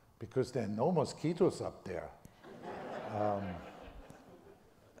 because there are no mosquitoes up there.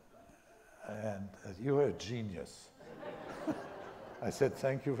 And you're a genius. I said,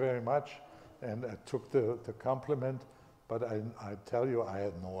 thank you very much. And I took the compliment, but I tell you, I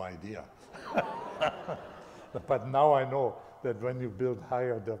had no idea. But now I know that when you build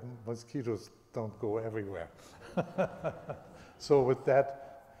higher, the mosquitoes don't go everywhere. So with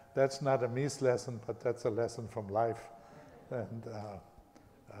that, that's not a Mies lesson, but that's a lesson from life. And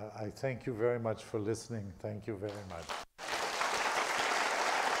I thank you very much for listening. Thank you very much.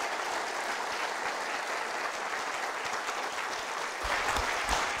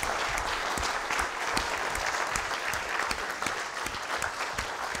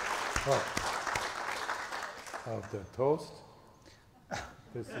 The toast.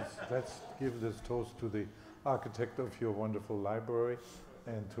 Let's give this toast to the architect of your wonderful library,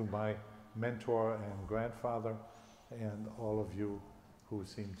 and to my mentor and grandfather, and all of you who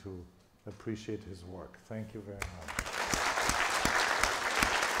seem to appreciate his work. Thank you very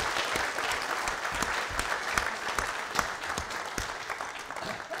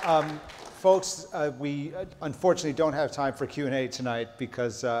much. Folks, we unfortunately don't have time for Q&A tonight,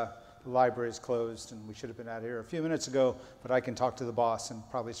 because the library is closed, and we should have been out here a few minutes ago, but I can talk to the boss and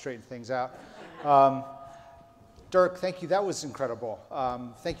probably straighten things out. Dirk, thank you. That was incredible.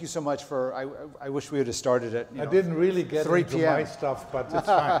 Thank you so much for, I wish we would have started at I didn't really get 3 into p.m. my stuff, but it's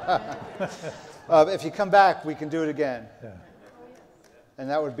fine. If you come back, we can do it again. Yeah. And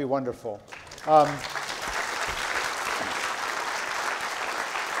that would be wonderful.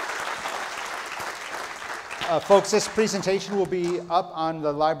 Folks, this presentation will be up on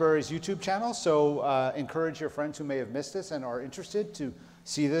the library's YouTube channel, so encourage your friends who may have missed this and are interested to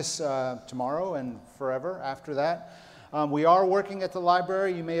see this tomorrow and forever after that. We are working at the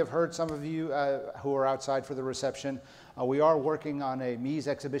library. You may have heard, some of you who are outside for the reception, we are working on a Mies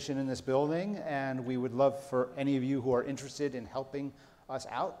exhibition in this building, and we would love for any of you who are interested in helping us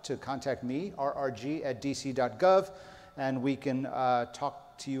out to contact me, rrg@dc.gov, and we can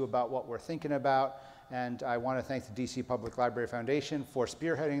talk to you about what we're thinking about. And I want to thank the DC Public Library Foundation for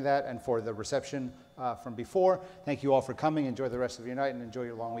spearheading that and for the reception from before. Thank you all for coming. Enjoy the rest of your night and enjoy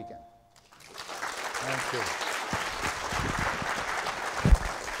your long weekend. Thank you.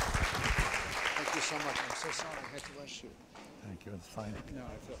 Thank you, so much. I'm so sorry I had to rush you. Thank you. It's fine. No,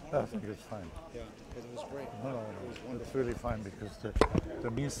 I feel I think it's fine. Yeah, because it was great. No, It was wonderful. it's really fine because the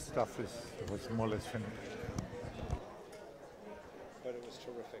Mies stuff was more or less finished.